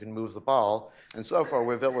unless you can move the ball. And so far,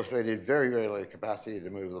 we've illustrated very, very little capacity to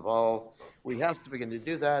move the ball. We have to begin to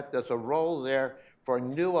do that. There's a role there for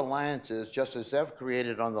new alliances, just as they've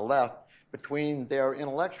created on the left, between their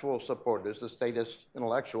intellectual supporters, the statist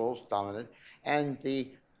intellectuals dominant, and the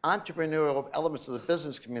entrepreneurial elements of the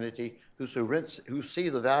business community who see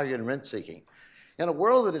the value in rent-seeking. In a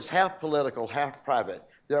world that is half political, half private,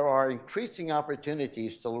 there are increasing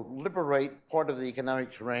opportunities to liberate part of the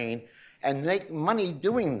economic terrain and make money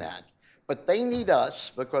doing that. But they need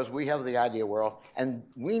us because we have the idea world, and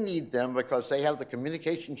we need them because they have the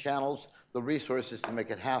communication channels, the resources to make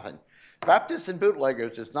it happen. Baptists and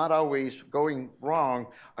bootleggers is not always going wrong.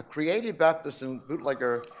 A creative Baptist and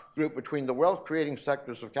bootlegger group between the wealth-creating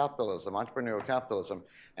sectors of capitalism, entrepreneurial capitalism,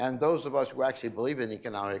 and those of us who actually believe in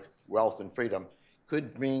economic wealth and freedom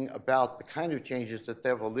could bring about the kind of changes that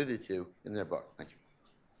they've alluded to in their book. Thank you.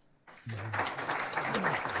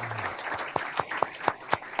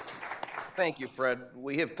 Thank you, Fred.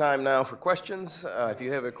 We have time now for questions. If you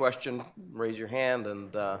have a question, raise your hand,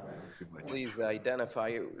 and please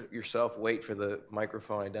identify yourself. Wait for the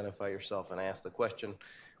microphone, identify yourself, and ask the question.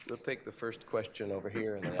 We'll take the first question over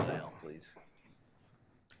here in the aisle, please.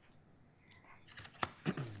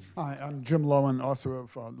 Hi, I'm Jim Lowen, author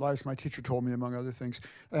of Lies My Teacher Told Me, among other things.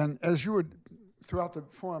 And as you were, throughout the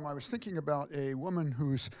forum, I was thinking about a woman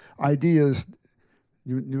whose ideas,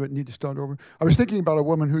 you need to start over? I was thinking about a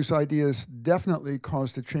woman whose ideas definitely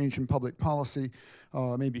caused a change in public policy,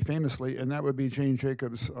 maybe famously, and that would be Jane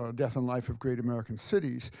Jacobs' Death and Life of Great American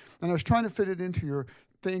Cities. And I was trying to fit it into your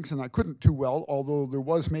things, and I couldn't too well, although there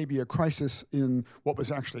was maybe a crisis in what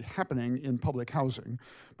was actually happening in public housing.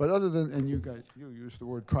 But other than, and you used the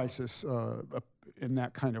word crisis in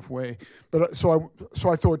that kind of way. But so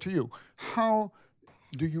I thought to you, how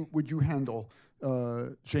would you handle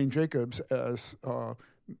Jane Jacobs as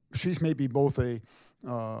she's maybe both a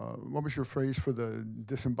what was your phrase for the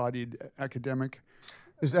disembodied academic?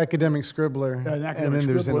 There's academic scribbler, and then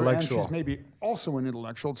there's intellectual. And she's maybe also an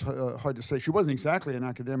intellectual. It's hard to say. She wasn't exactly an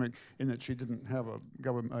academic in that she didn't have a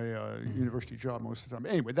university job most of the time.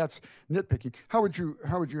 Anyway, that's nitpicking. How would you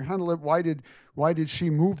handle it? Why did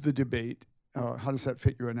she move the debate? How does that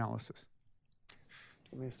fit your analysis?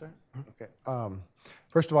 Want me to start? Okay.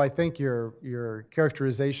 First of all, I think your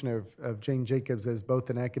characterization of Jane Jacobs as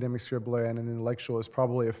both an academic scribbler and an intellectual is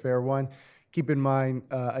probably a fair one. Keep in mind,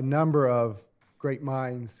 a number of great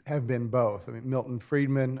minds have been both. I mean, Milton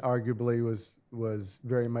Friedman arguably was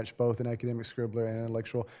very much both an academic scribbler and an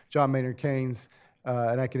intellectual. John Maynard Keynes,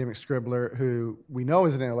 an academic scribbler who we know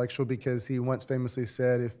is an intellectual because he once famously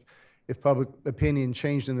said if public opinion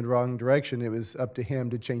changed in the wrong direction, it was up to him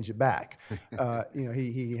to change it back.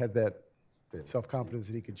 He had that self-confidence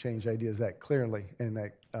that he could change ideas that clearly and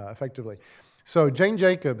that effectively. So Jane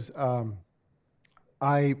Jacobs, I'm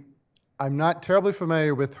not terribly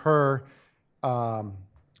familiar with her. I'm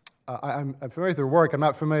familiar with her work. I'm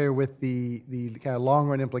not familiar with the kind of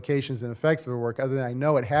long-run implications and effects of her work, other than I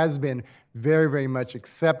know it has been very, very much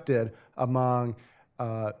accepted among,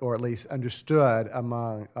 or at least understood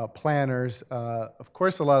among planners. Of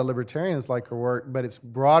course, a lot of libertarians like her work, but it's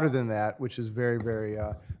broader than that, which is very, very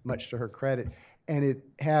much to her credit. And it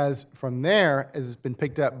has, from there, has been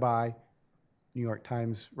picked up by New York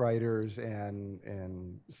Times writers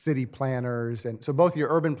and city planners, and so both your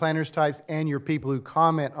urban planners types and your people who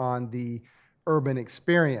comment on the urban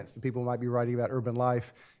experience, the people who might be writing about urban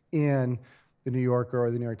life in the New Yorker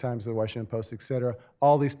or the New York Times or the Washington Post, et cetera.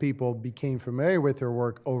 All these people became familiar with her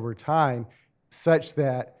work over time, such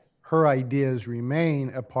that her ideas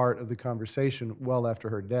remain a part of the conversation well after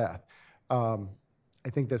her death. I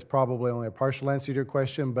think that's probably only a partial answer to your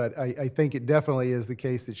question, but I think it definitely is the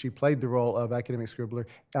case that she played the role of academic scribbler,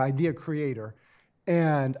 idea creator,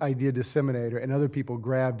 and idea disseminator, and other people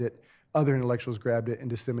grabbed it, other intellectuals grabbed it and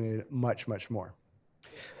disseminated it much, much more.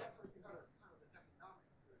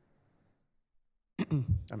 I'm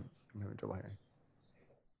having trouble hearing.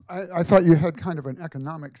 I thought you had kind of an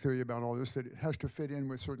economic theory about all this, that it has to fit in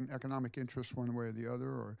with certain economic interests one way or the other,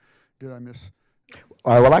 or did I miss?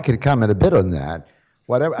 Well, I could comment a bit on that.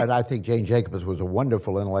 whatever. And I think Jane Jacobs was a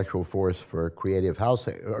wonderful intellectual force for creative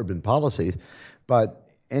housing, urban policies. But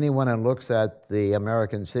anyone who looks at the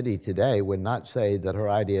American city today would not say that her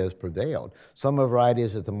ideas prevailed. Some of her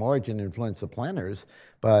ideas at the margin influenced the planners,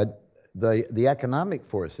 but the economic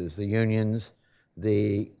forces, the unions,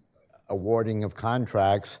 the awarding of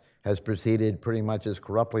contracts has proceeded pretty much as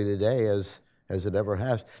corruptly today as it ever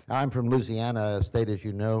has. Now, I'm from Louisiana, a state, as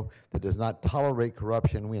you know, that does not tolerate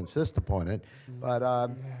corruption. We insist upon it. But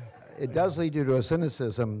it does lead you to a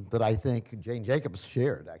cynicism that I think Jane Jacobs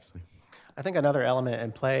shared, actually. I think another element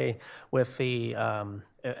in play with the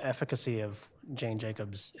efficacy of Jane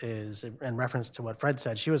Jacobs is, in reference to what Fred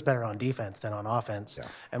said, she was better on defense than on offense. Yeah.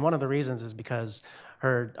 And one of the reasons is because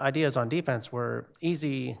her ideas on defense were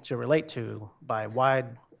easy to relate to by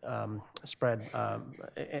widespread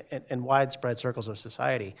circles of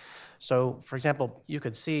society. So, for example, you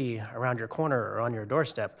could see around your corner or on your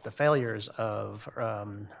doorstep the failures of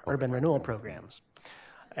urban renewal programs.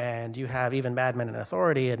 And you have even madmen in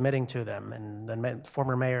authority admitting to them. And the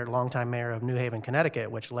former mayor, longtime mayor of New Haven, Connecticut,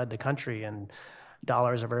 which led the country in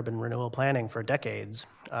dollars of urban renewal planning for decades,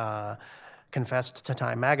 confessed to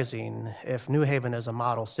Time magazine, if New Haven is a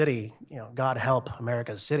model city, God help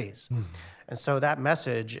America's cities. Mm. And so that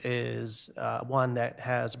message is one that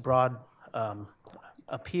has broad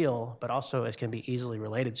appeal, but also it can be easily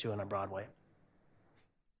related to in a broad way.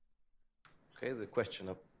 Okay, the question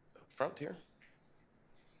up front here.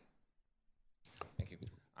 Thank you.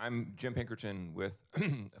 I'm Jim Pinkerton with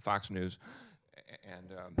Fox News, and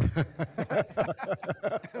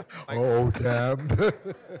Tab.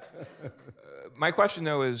 My question,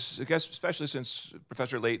 though, is, I guess, especially since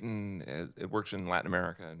Professor Layton works in Latin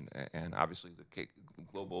America, and obviously the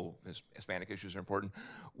global Hispanic issues are important.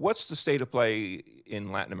 What's the state of play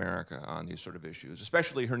in Latin America on these sort of issues,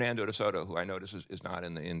 especially Hernando de Soto, who I notice is not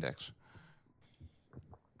in the index?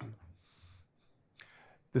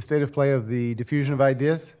 The state of play of the diffusion of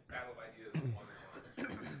ideas? Battle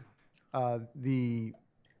of ideas.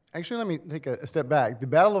 Actually, let me take a step back. The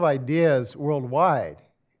battle of ideas worldwide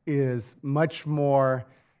is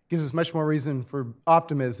gives us much more reason for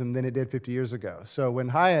optimism than it did 50 years ago. So when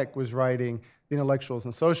Hayek was writing The Intellectuals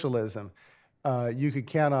and Socialism, you could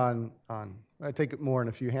count on I take it more in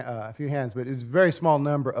a few hands, but it's a very small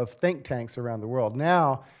number of think tanks around the world.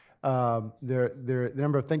 Now, the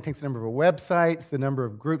number of think tanks, the number of websites, the number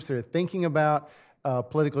of groups that are thinking about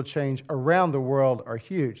political change around the world are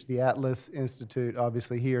huge. The Atlas Institute,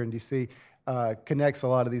 obviously here in DC, connects a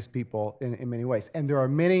lot of these people in many ways. And there are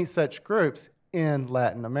many such groups in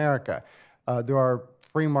Latin America. There are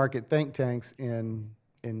free market think tanks in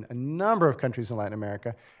a number of countries in Latin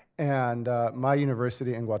America. And my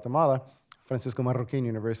university in Guatemala, Francisco Marroquin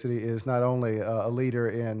University, is not only a leader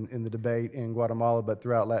in the debate in Guatemala, but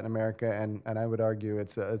throughout Latin America, and I would argue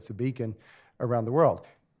it's a beacon around the world.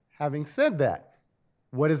 Having said that,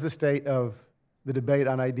 what is the state of the debate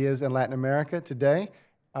on ideas in Latin America today?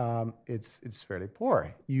 It's fairly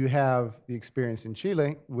poor. You have the experience in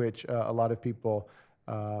Chile, which a lot of people,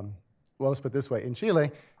 well, let's put it this way. In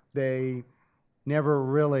Chile, they never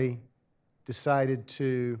really decided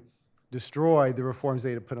to destroy the reforms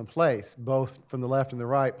they had put in place. Both from the left and the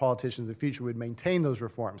right, politicians in the future would maintain those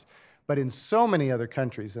reforms. But in so many other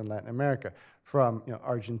countries in Latin America, from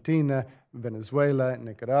Argentina, Venezuela,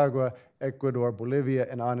 Nicaragua, Ecuador, Bolivia,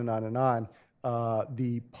 and on and on and on,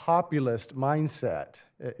 the populist mindset,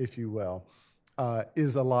 if you will,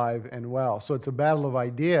 is alive and well. So it's a battle of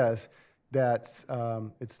ideas that's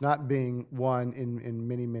it's not being won in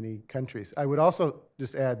many, many countries. I would also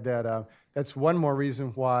just add that that's one more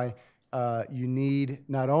reason why you need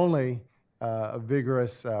not only a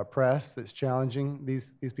vigorous press that's challenging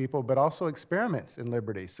these people, but also experiments in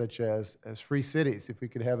liberty, such as free cities. If we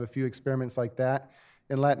could have a few experiments like that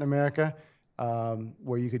in Latin America,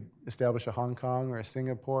 where you could establish a Hong Kong or a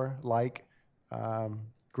Singapore-like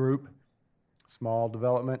group, small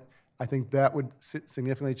development, I think that would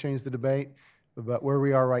significantly change the debate. But where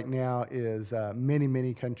we are right now is many,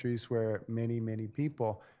 many countries where many, many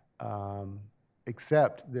people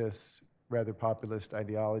accept this rather populist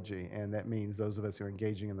ideology, and that means those of us who are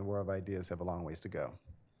engaging in the war of ideas have a long ways to go.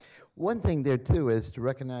 One thing there, too, is to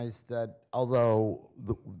recognize that although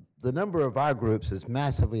the number of our groups has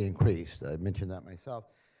massively increased, I mentioned that myself,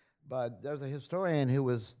 but there's a historian who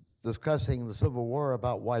was discussing the Civil War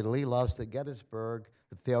about why Lee lost at Gettysburg,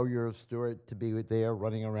 the failure of Stuart to be there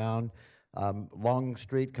running around,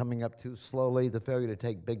 Longstreet coming up too slowly, the failure to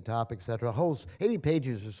take big top, etc. Whole 80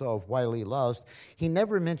 pages or so of why Lee lost. He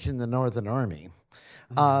never mentioned the Northern Army.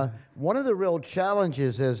 One of the real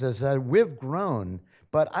challenges is that we've grown,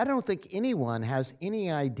 but I don't think anyone has any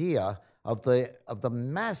idea of the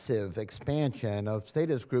massive expansion of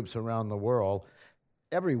statist groups around the world,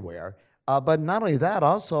 everywhere. But not only that,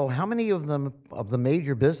 also, how many of them, of the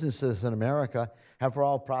major businesses in America, have for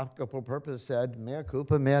all practical purpose said, mea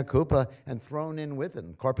culpa, and thrown in with it?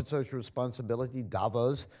 Corporate social responsibility,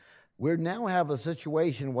 Davos. We now have a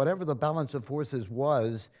situation, whatever the balance of forces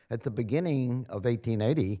was at the beginning of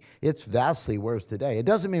 1880, it's vastly worse today. It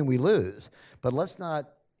doesn't mean we lose, but let's not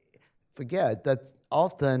forget that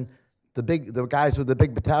often the guys with the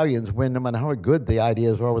big battalions win, no matter how good the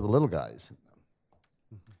ideas are with the little guys.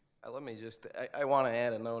 Let me just, I want to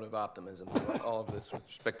add a note of optimism to all of this with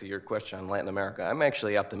respect to your question on Latin America. I'm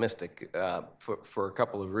actually optimistic for a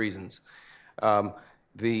couple of reasons.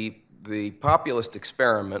 The populist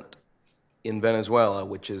experiment in Venezuela,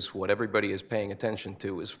 which is what everybody is paying attention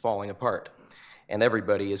to, is falling apart. And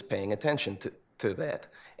everybody is paying attention to that.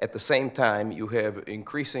 At the same time, you have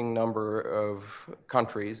increasing number of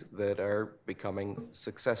countries that are becoming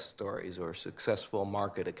success stories or successful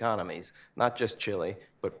market economies, not just Chile,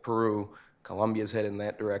 but Peru. Colombia's headed in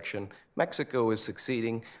that direction. Mexico is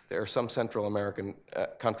succeeding. There are some Central American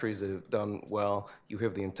countries that have done well. You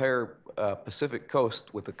have the entire Pacific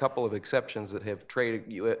coast, with a couple of exceptions, that have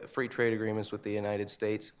free trade agreements with the United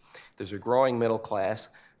States. There's a growing middle class.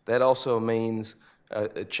 That also means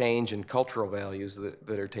a change in cultural values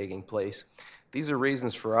that are taking place. These are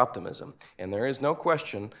reasons for optimism. And there is no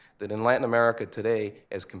question that in Latin America today,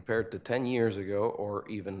 as compared to 10 years ago, or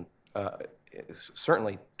even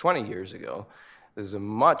certainly 20 years ago, there's a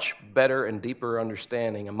much better and deeper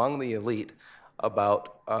understanding among the elite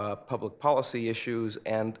about public policy issues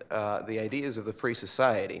and the ideas of the free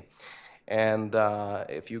society. And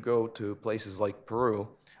if you go to places like Peru,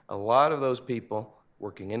 a lot of those people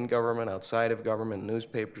working in government, outside of government,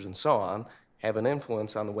 newspapers, and so on, have an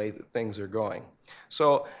influence on the way that things are going.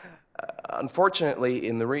 So, unfortunately,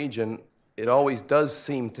 in the region, it always does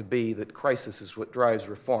seem to be that crisis is what drives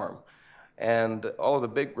reform. And all of the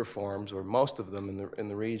big reforms, or most of them in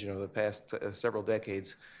the region over the past several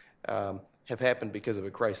decades, have happened because of a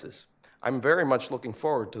crisis. I'm very much looking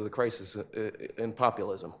forward to the crisis in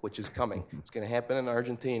populism, which is coming. It's going to happen in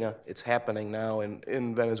Argentina. It's happening now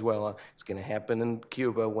in Venezuela. It's going to happen in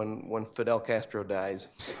Cuba when Fidel Castro dies.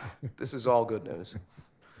 This is all good news.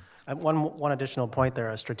 One additional point there,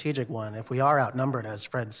 a strategic one. If we are outnumbered, as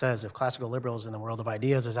Fred says, if classical liberals in the world of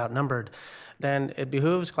ideas is outnumbered, then it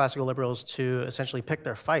behooves classical liberals to essentially pick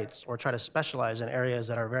their fights or try to specialize in areas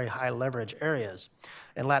that are very high leverage areas.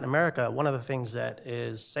 In Latin America, one of the things that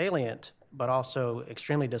is salient but also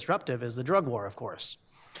extremely disruptive is the drug war, of course.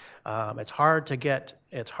 It's hard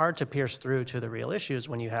to pierce through to the real issues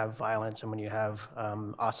when you have violence and when you have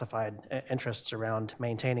ossified interests around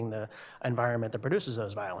maintaining the environment that produces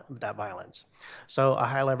that violence. So a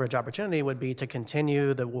high leverage opportunity would be to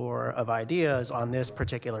continue the war of ideas on this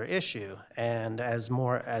particular issue. And as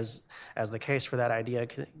the case for that idea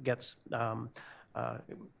gets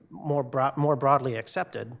more broadly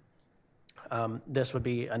accepted, this would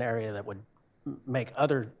be an area that would make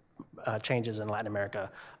other changes in Latin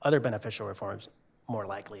America, other beneficial reforms, more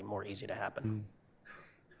likely, more easy to happen.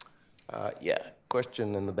 Yeah,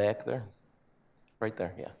 question in the back there. Right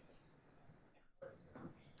there, yeah.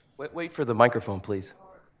 Wait for the microphone, please.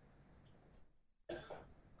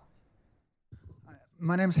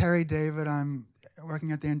 My name's Harry David. I'm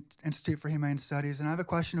working at the Institute for Humane Studies, and I have a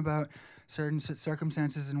question about certain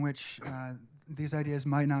circumstances in which these ideas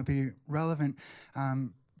might not be relevant.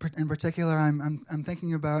 In particular, I'm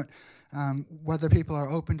thinking about whether people are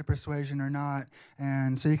open to persuasion or not.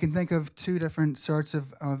 And so you can think of two different sorts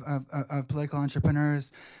of political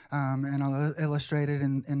entrepreneurs, and I'll illustrate it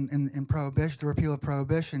in prohibition, the repeal of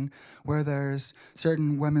prohibition, where there's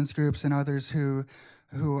certain women's groups and others who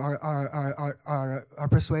are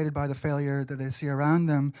persuaded by the failure that they see around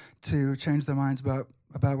them to change their minds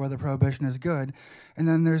about whether prohibition is good. And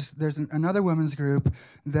then there's another women's group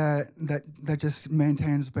that just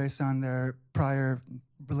maintains, based on their prior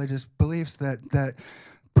religious beliefs, that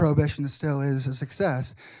prohibition still is a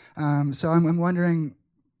success. So I'm wondering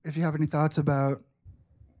if you have any thoughts about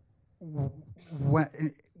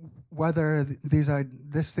whether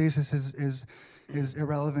this thesis is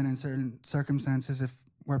irrelevant in certain circumstances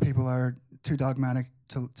where people are too dogmatic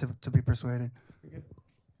to be persuaded.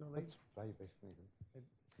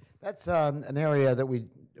 That's an area that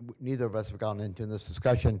neither of us have gone into in this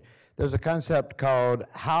discussion. There's a concept called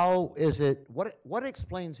what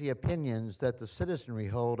explains the opinions that the citizenry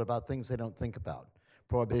hold about things they don't think about?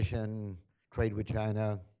 Prohibition, trade with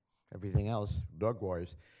China, everything else, drug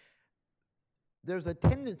wars. There's a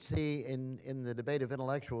tendency in the debate of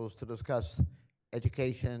intellectuals to discuss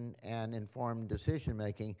education and informed decision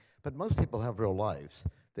making, but most people have real lives.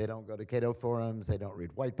 They don't go to Cato forums, they don't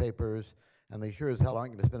read white papers, and they sure as hell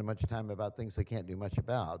aren't going to spend much time about things they can't do much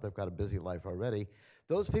about. They've got a busy life already.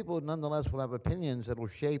 Those people nonetheless will have opinions that will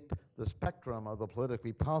shape the spectrum of the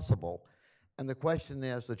politically possible. And the question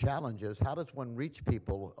is, the challenge is, how does one reach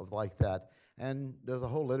people like that? And there's a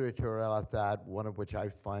whole literature about that, one of which I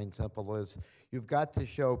find simple is, you've got to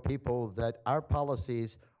show people that our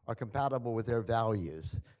policies are compatible with their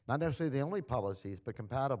values. Not necessarily the only policies, but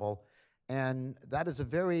compatible. And that is a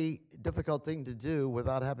very difficult thing to do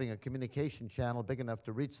without having a communication channel big enough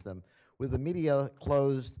to reach them. With the media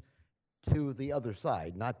closed to the other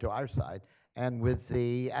side, not to our side, and with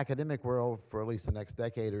the academic world for at least the next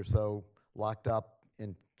decade or so locked up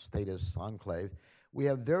in status enclave, we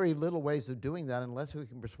have very little ways of doing that unless we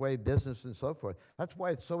can persuade business and so forth. That's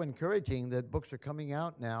why it's so encouraging that books are coming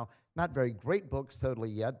out now, not very great books totally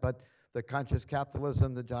yet, but The Conscious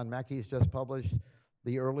Capitalism that John Mackey's just published,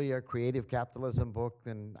 the earlier Creative Capitalism book,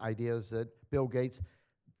 and ideas that Bill Gates.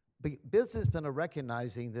 Business has been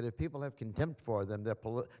recognizing that if people have contempt for them,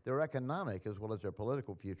 their economic as well as their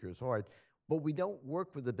political future is hard. But we don't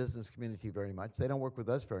work with the business community very much. They don't work with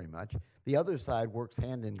us very much. The other side works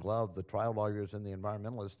hand in glove, the trial lawyers and the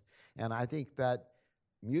environmentalists. And I think that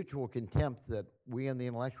mutual contempt that we in the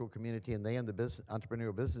intellectual community and they in the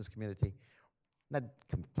entrepreneurial business community, not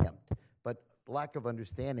contempt, but lack of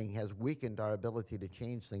understanding has weakened our ability to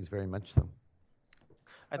change things very much so.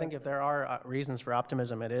 I think if there are reasons for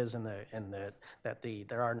optimism, it is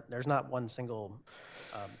there's not one single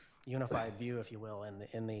unified view, if you will,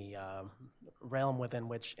 in the realm within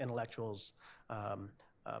which intellectuals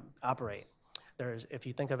operate. If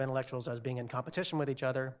you think of intellectuals as being in competition with each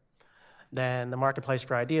other, then the marketplace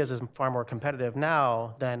for ideas is far more competitive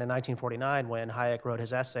now than in 1949 when Hayek wrote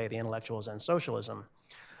his essay, The Intellectuals and Socialism.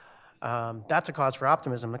 That's a cause for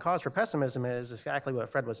optimism. The cause for pessimism is exactly what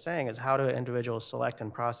Fred was saying, is how do individuals select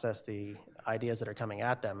and process the ideas that are coming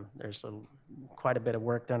at them. There's quite a bit of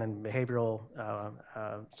work done in behavioral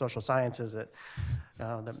social sciences that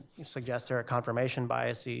suggests there are confirmation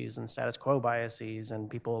biases and status quo biases, and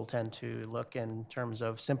people tend to look in terms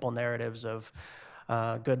of simple narratives of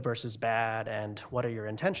good versus bad and what are your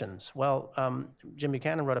intentions. Well, Jim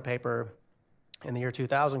Buchanan wrote a paper in the year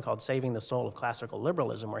 2000 called Saving the Soul of Classical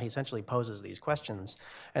Liberalism, where he essentially poses these questions.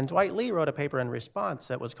 And Dwight Lee wrote a paper in response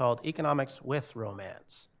that was called Economics with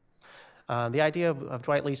Romance. The idea of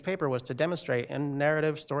Dwight Lee's paper was to demonstrate in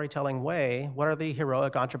narrative storytelling way what are the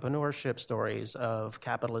heroic entrepreneurship stories of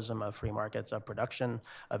capitalism, of free markets, of production,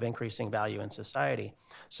 of increasing value in society.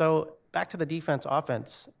 So back to the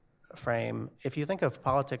defense-offense frame, if you think of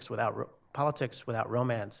politics without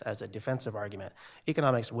romance as a defensive argument,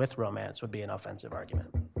 economics with romance would be an offensive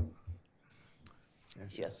argument.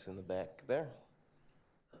 Yes, in the back there.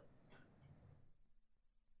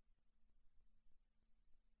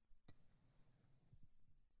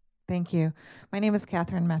 Thank you. My name is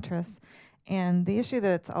Catherine Metris, and the issue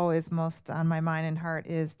that's always most on my mind and heart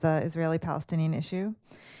is the Israeli-Palestinian issue.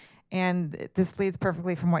 And this leads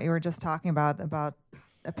perfectly from what you were just talking about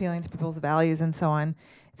appealing to people's values and so on.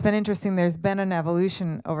 It's been interesting. There's been an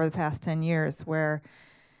evolution over the past 10 years where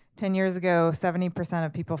 10 years ago, 70%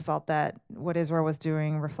 of people felt that what Israel was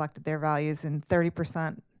doing reflected their values, and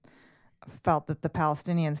 30% felt that the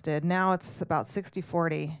Palestinians did. Now it's about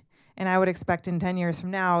 60-40. And I would expect in 10 years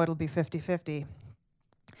from now, it'll be 50-50.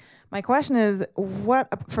 My question is,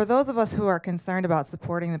 for those of us who are concerned about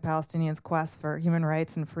supporting the Palestinians' quest for human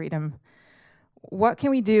rights and freedom, what can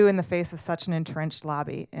we do in the face of such an entrenched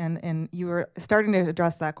lobby? And you were starting to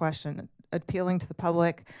address that question, appealing to the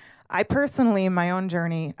public. I personally, in my own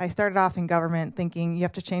journey, I started off in government thinking you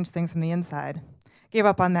have to change things from the inside. Gave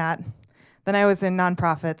up on that. Then I was in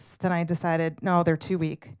nonprofits. Then I decided, no, they're too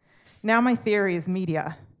weak. Now my theory is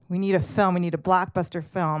media. We need a film, we need a blockbuster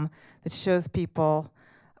film that shows people,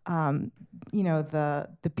 the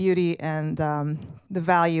beauty and the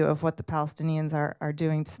value of what the Palestinians are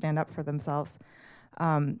doing to stand up for themselves,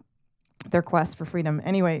 their quest for freedom.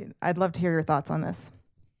 Anyway, I'd love to hear your thoughts on this.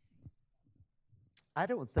 I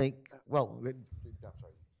don't think, well, I'm sorry,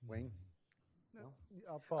 Wayne?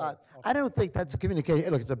 Paul. I don't think that's a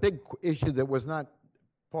communication. Look, it's a big issue that was not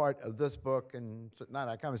part of this book and not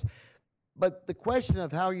our comments. But the question of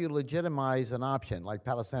how you legitimize an option like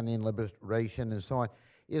Palestinian liberation and so on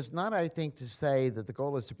is not, I think, to say that the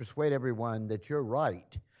goal is to persuade everyone that you're right.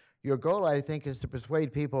 Your goal, I think, is to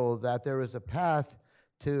persuade people that there is a path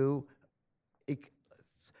to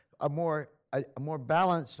a more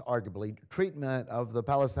balanced, arguably, treatment of the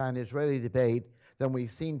Palestine-Israeli debate than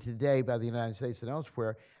we've seen today by the United States and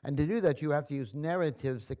elsewhere. And to do that, you have to use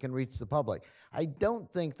narratives that can reach the public. I don't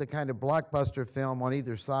think the kind of blockbuster film on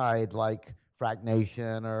either side, like Frack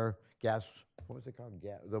Nation or what was it called?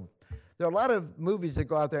 There are a lot of movies that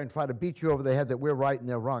go out there and try to beat you over the head that we're right and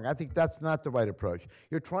they're wrong. I think that's not the right approach.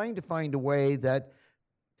 You're trying to find a way that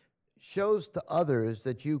shows to others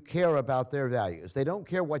that you care about their values. They don't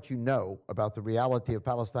care what you know about the reality of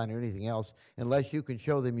Palestine or anything else unless you can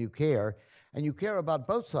show them you care. And you care about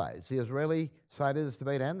both sides, the Israeli side of this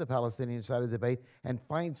debate and the Palestinian side of the debate, and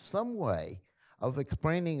find some way of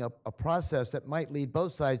explaining a process that might lead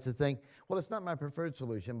both sides to think, well, it's not my preferred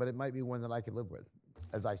solution, but it might be one that I could live with,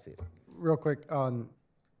 as I see it. Real quick on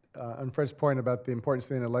Fred's point about the importance of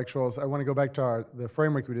the intellectuals, I want to go back to the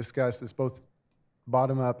framework we discussed. It's both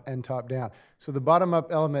bottom-up and top-down. So the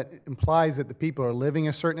bottom-up element implies that the people are living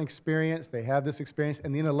a certain experience, they have this experience,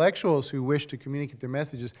 and the intellectuals who wish to communicate their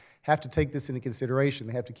messages have to take this into consideration.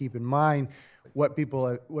 They have to keep in mind what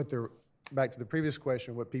back to the previous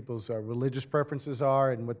question, what people's religious preferences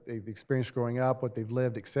are and what they've experienced growing up, what they've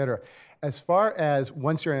lived, et cetera. As far as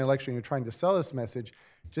once you're an intellectual and you're trying to sell this message,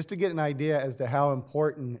 just to get an idea as to how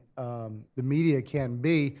important the media can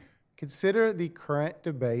be, consider the current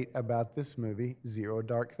debate about this movie, Zero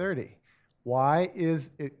Dark 30. Why is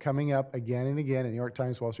it coming up again and again in the New York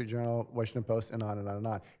Times, Wall Street Journal, Washington Post, and on and on and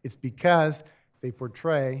on? It's because they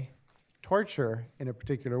portray torture in a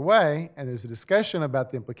particular way, and there's a discussion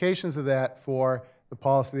about the implications of that for the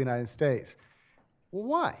policy of the United States. Well,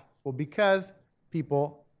 why? Well, because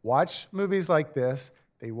people watch movies like this,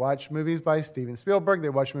 they watch movies by Steven Spielberg, they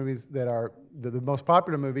watch movies that are the most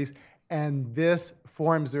popular movies, and this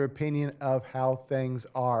forms their opinion of how things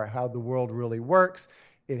are, how the world really works.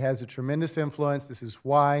 It has a tremendous influence. This is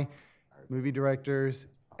why movie directors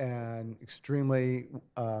and extremely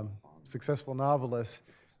successful novelists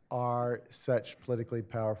are such politically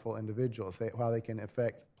powerful individuals, how they can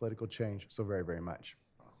affect political change so very, very much.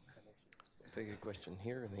 I'll take a question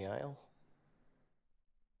here in the aisle.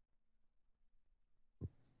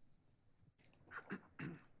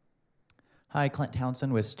 Hi, Clint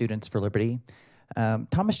Townsend with Students for Liberty.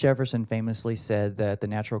 Thomas Jefferson famously said that the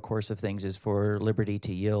natural course of things is for liberty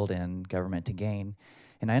to yield and government to gain.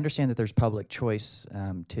 And I understand that there's public choice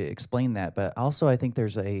to explain that, but also I think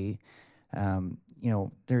there's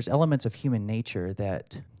there's elements of human nature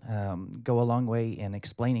that go a long way in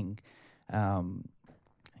explaining,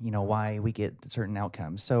 why we get certain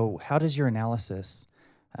outcomes. So how does your analysis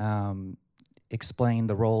explain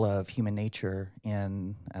the role of human nature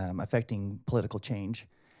in affecting political change?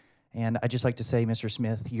 And I'd just like to say, Mr.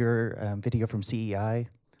 Smith, your video from CEI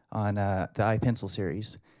on the iPencil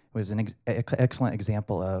series was an excellent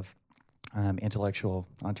example of intellectual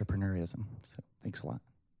entrepreneurism. So thanks a lot.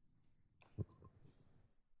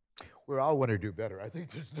 We all want to do better. I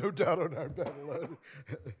think there's no doubt on our battle load.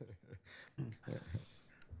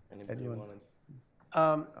 Anybody want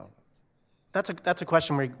to? That's a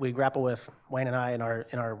question we grapple with, Wayne and I, in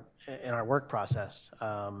our work process.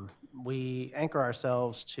 We anchor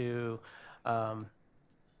ourselves to the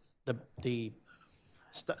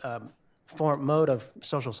mode of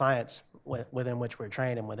social science within which we're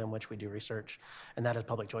trained and within which we do research, and that is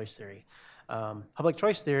public choice theory. Public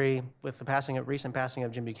choice theory, with the recent passing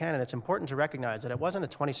of Jim Buchanan, it's important to recognize that it wasn't a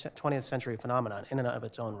 20th century phenomenon in and of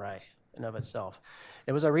its own right, in and of itself.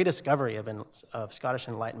 It was a rediscovery of Scottish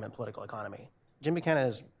Enlightenment political economy. Jim Buchanan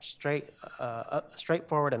is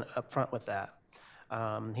straightforward and upfront with that.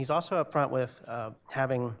 He's also upfront with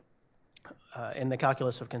having, in the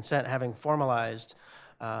calculus of consent, having formalized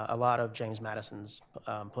a lot of James Madison's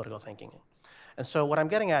political thinking. And so what I'm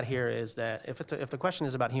getting at here is that if the question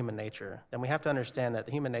is about human nature, then we have to understand that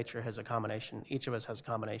the human nature has a combination, each of us has a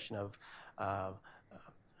combination of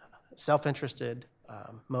self-interested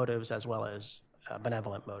motives as well as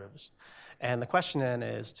benevolent motives. And the question then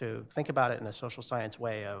is to think about it in a social science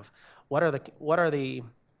way of what are the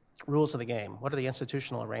rules of the game, what are the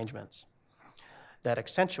institutional arrangements that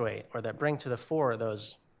accentuate or that bring to the fore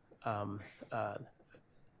those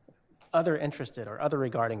other interested or other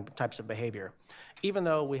regarding types of behavior, even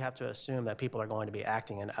though we have to assume that people are going to be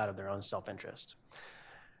acting out of their own self-interest.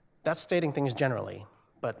 That's stating things generally,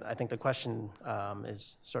 but I think the question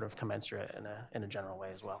is sort of commensurate in a general way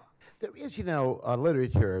as well. There is,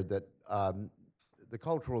 literature that the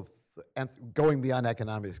cultural, going beyond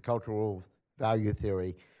economics, cultural value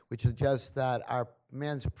theory, which suggests that our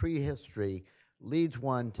man's prehistory leads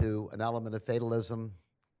one to an element of fatalism,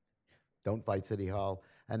 don't fight City Hall,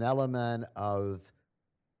 an element of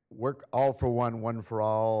work all for one, one for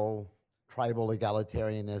all, tribal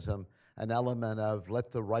egalitarianism, an element of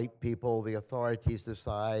let the right people, the authorities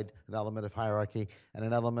decide, an element of hierarchy, and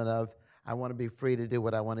an element of I want to be free to do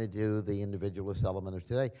what I want to do, the individualist element of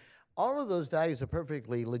today. All of those values are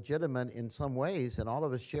perfectly legitimate in some ways, and all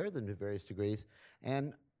of us share them to various degrees.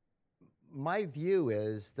 And my view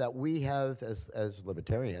is that we have, as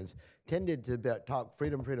libertarians, tended to talk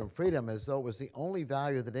freedom, freedom, freedom as though it was the only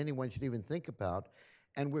value that anyone should even think about.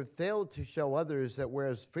 And we've failed to show others that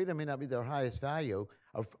whereas freedom may not be their highest value,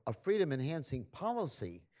 a freedom-enhancing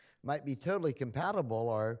policy might be totally compatible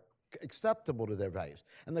or acceptable to their values.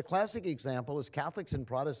 And the classic example is Catholics and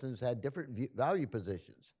Protestants had different value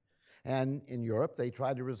positions. And in Europe, they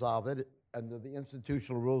tried to resolve it under the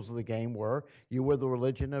institutional rules of the game were you were the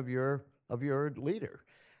religion of your leader.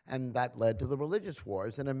 And that led to the religious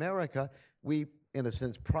wars. In America, we, in a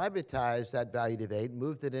sense, privatized that value debate,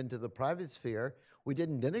 moved it into the private sphere. We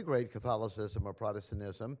didn't denigrate Catholicism or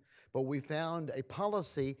Protestantism, but we found a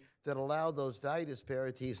policy that allowed those value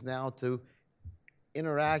disparities now to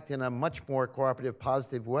interact in a much more cooperative,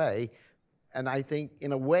 positive way. And I think,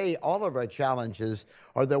 in a way, all of our challenges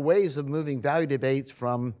are the ways of moving value debates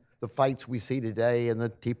from the fights we see today in the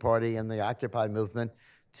Tea Party and the Occupy movement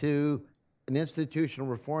to an institutional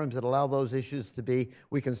reforms that allow those issues to be,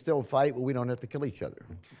 we can still fight, but we don't have to kill each other.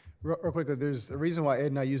 Real quickly, there's a reason why Ed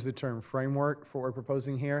and I use the term framework for what we're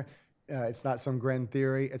proposing here. It's not some grand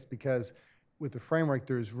theory. It's because with the framework,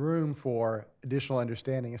 there's room for additional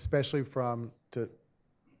understanding, especially to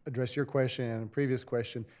address your question and a previous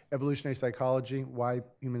question, evolutionary psychology, why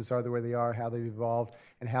humans are the way they are, how they've evolved,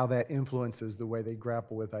 and how that influences the way they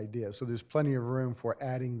grapple with ideas. So there's plenty of room for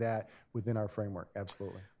adding that within our framework,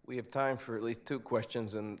 absolutely. We have time for at least 2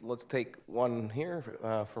 questions, and let's take one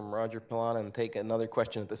here from Roger Pilon and take another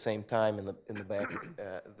question at the same time in the back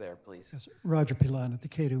there, please. Yes, Roger Pilon at the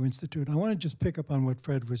Cato Institute. I want to just pick up on what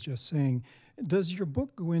Fred was just saying. Does your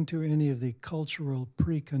book go into any of the cultural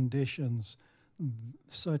preconditions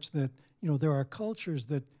such that, there are cultures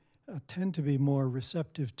that tend to be more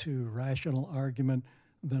receptive to rational argument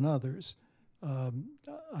than others?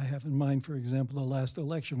 I have in mind, for example, the last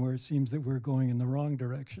election where it seems that we're going in the wrong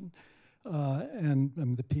direction. And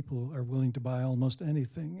the people are willing to buy almost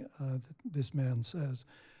anything that this man says.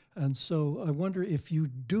 And so I wonder if you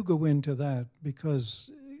do go into that,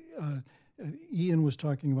 because Ian was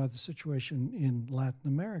talking about the situation in Latin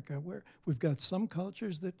America, where we've got some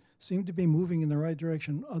cultures that seem to be moving in the right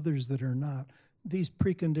direction, others that are not. These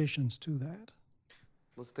preconditions to that.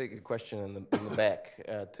 Let's take a question in the back,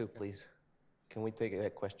 too, please. Can we take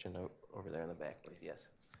that question over there in the back, please? Yes.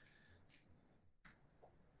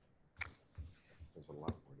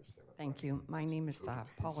 Thank you. My name is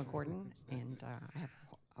Paula Gordon, and I have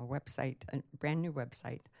a website, a brand new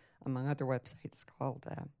website, among other websites, called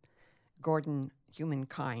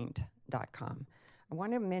GordonHumankind.com. I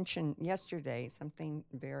want to mention yesterday something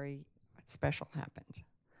very special happened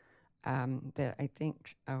that I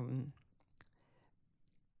think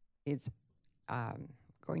is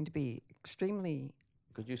going to be extremely...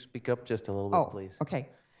 Could you speak up just a little bit, please? Okay.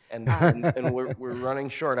 And we're running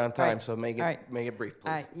short on time, right. So make it brief,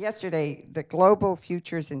 please. Yesterday, the Global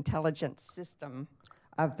Futures Intelligence System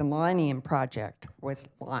of the Millennium Project was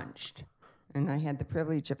launched. And I had the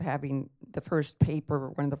privilege of having the first paper,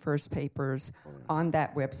 one of the first papers on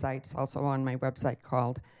that website. It's also on my website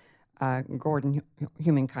called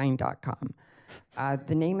GordonHumankind.com.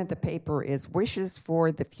 The name of the paper is Wishes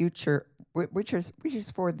for the Future,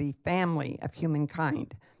 Wishes for the Family of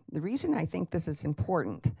Humankind. The reason I think this is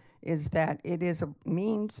important is that it is a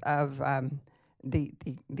means of the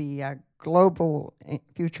Global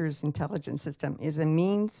Futures Intelligence System is a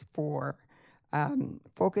means for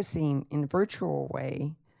focusing in a virtual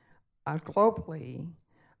way globally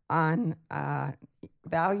on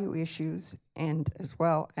value issues and as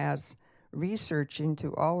well as research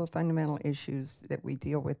into all the fundamental issues that we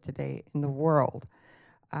deal with today in the world.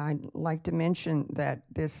 I'd like to mention that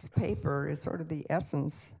this paper is sort of the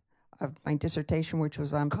essence of my dissertation, which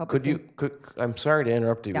was on public... I'm sorry to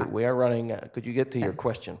interrupt you, Yeah. but we are running... could you get to your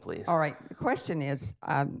question, please? All right. The question is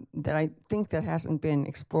that I think that hasn't been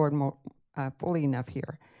explored fully enough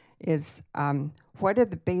here is what are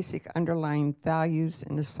the basic underlying values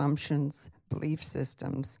and assumptions, belief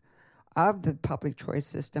systems of the public choice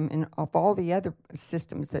system and of all the other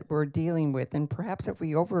systems that we're dealing with? And perhaps if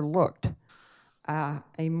we overlooked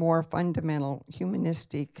a more fundamental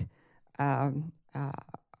humanistic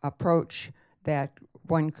approach that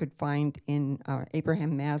one could find in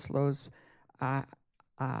Abraham Maslow's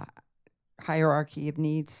hierarchy of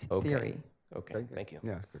needs theory. Okay, thank you.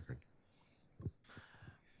 Yeah.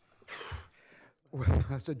 Well,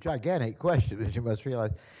 that's a gigantic question, as you must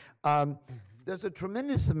realize. there's a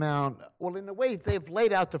tremendous amount. Well, in a way, they've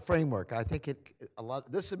laid out the framework. I think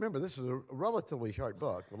remember, this is a relatively short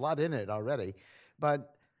book, a lot in it already,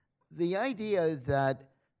 but the idea that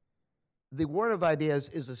the war of ideas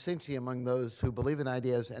is essentially among those who believe in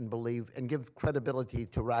ideas and give credibility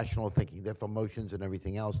to rational thinking, their emotions and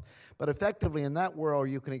everything else. But effectively, in that world,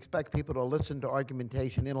 you can expect people to listen to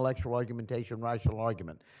argumentation, intellectual argumentation, rational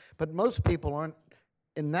argument. But most people aren't,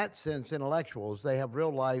 in that sense, intellectuals. They have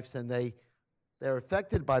real lives, and they're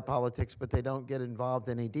affected by politics, but they don't get involved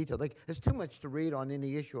in any detail. There's too much to read on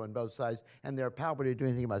any issue on both sides, and their power to do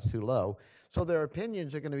anything about it's too low. So their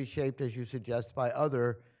opinions are going to be shaped, as you suggest, by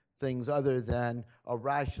other things other than a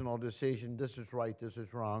rational decision, this is right, this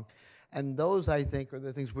is wrong. And those, I think, are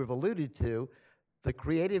the things we've alluded to, the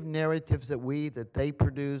creative narratives that they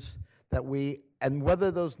produce, and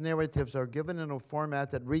whether those narratives are given in a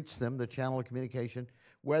format that reaches them, the channel of communication,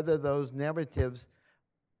 whether those narratives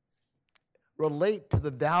relate to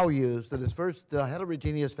the values that is first the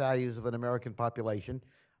heterogeneous values of an American population,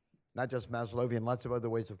 not just Maslowian, lots of other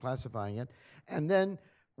ways of classifying it, and then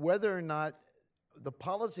whether or not the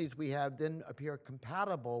policies we have then appear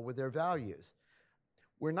compatible with their values.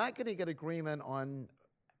 We're not going to get agreement on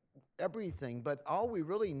everything, but all we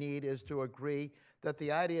really need is to agree that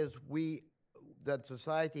the ideas that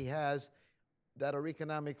society has that are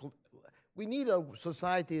we need a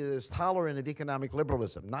society that is tolerant of economic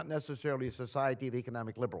liberalism, not necessarily a society of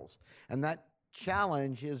economic liberals. And that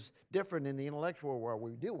challenge is different in the intellectual world.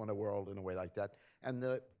 We do want a world in a way like that. And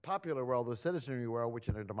the popular world, the citizenry world, which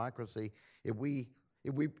in a democracy,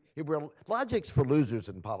 logic's for losers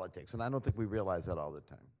in politics, and I don't think we realize that all the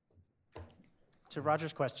time. To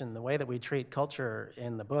Roger's question, the way that we treat culture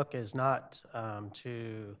in the book is not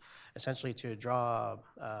essentially to draw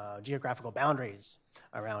geographical boundaries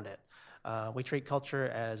around it. We treat culture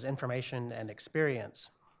as information and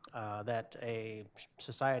experience that a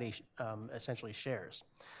society essentially shares.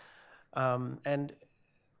 And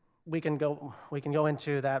we can go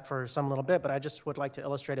into that for some little bit, but I just would like to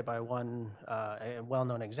illustrate it by one a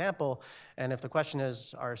well-known example. And if the question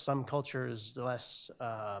is, are some cultures less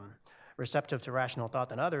receptive to rational thought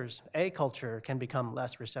than others, a culture can become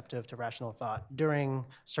less receptive to rational thought during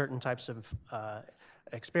certain types of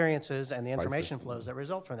experiences and the information flows that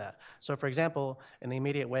result from that. So, for example, in the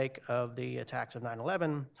immediate wake of the attacks of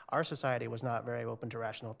 9/11, our society was not very open to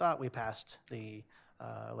rational thought. We passed the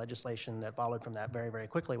legislation that followed from that very, very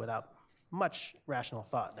quickly without much rational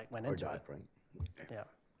thought that went into it. Yeah,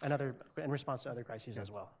 in response to other crises as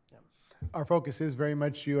well. Yeah. Our focus is very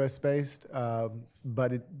much U.S.-based,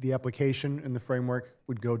 but the application and the framework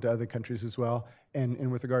would go to other countries as well.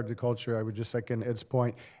 And with regard to culture, I would just second Ed's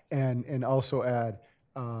point and also add,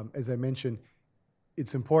 as I mentioned,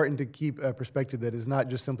 it's important to keep a perspective that is not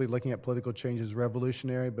just simply looking at political change as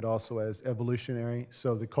revolutionary, but also as evolutionary.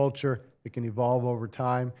 So the culture, it can evolve over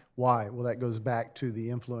time. Why? Well, that goes back to the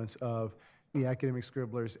influence of the academic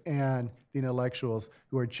scribblers and the intellectuals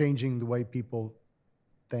who are changing the way people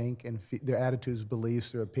think and their attitudes,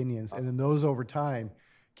 beliefs, their opinions. And then those over time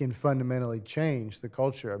can fundamentally change the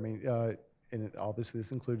culture. I mean, and obviously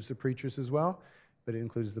this includes the preachers as well, but it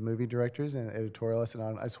includes the movie directors and editorialists,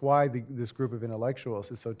 and that's why this group of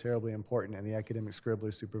intellectuals is so terribly important, and the academic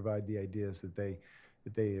scribblers who provide the ideas that they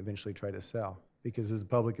eventually try to sell. Because as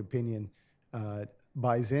public opinion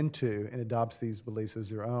buys into and adopts these beliefs as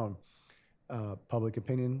their own, public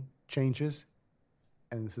opinion changes,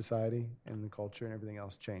 and the society and the culture and everything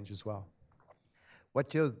else change as well.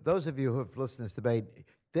 Those of you who have listened to this debate,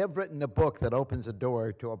 they've written a book that opens a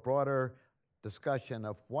door to a broader discussion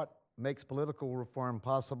of what makes political reform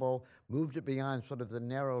possible, moved it beyond sort of the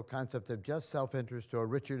narrow concept of just self-interest to a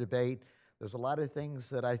richer debate. There's a lot of things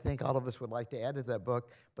that I think all of us would like to add to that book,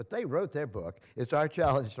 but they wrote their book. It's our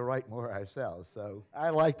challenge to write more ourselves. So I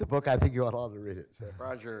like the book. I think you ought to read it. So.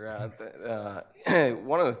 Roger,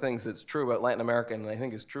 one of the things that's true about Latin America, and I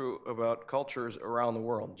think is true about cultures around the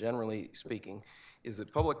world, generally speaking, is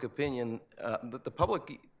that public opinion, that the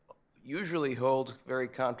public usually holds very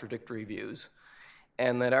contradictory views,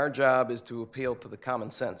 and that our job is to appeal to the common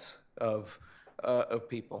sense of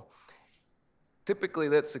people. Typically,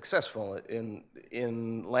 that's successful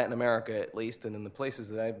in Latin America, at least, and in the places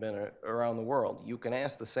that I've been around the world. You can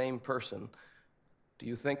ask the same person, do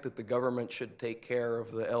you think that the government should take care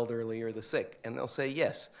of the elderly or the sick? And they'll say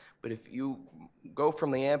yes. But if you go from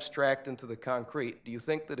the abstract into the concrete, do you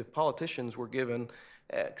think that if politicians were given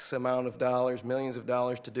X amount of dollars, millions of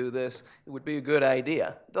dollars to do this, it would be a good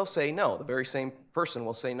idea? They'll say no. The very same person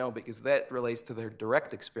will say no because that relates to their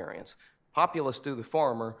direct experience. Populists do the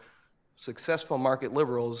former. Successful market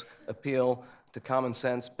liberals appeal to common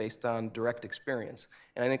sense based on direct experience.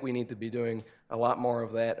 And I think we need to be doing a lot more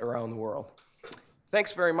of that around the world.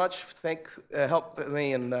 Thanks very much. Help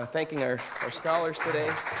me in thanking our scholars today.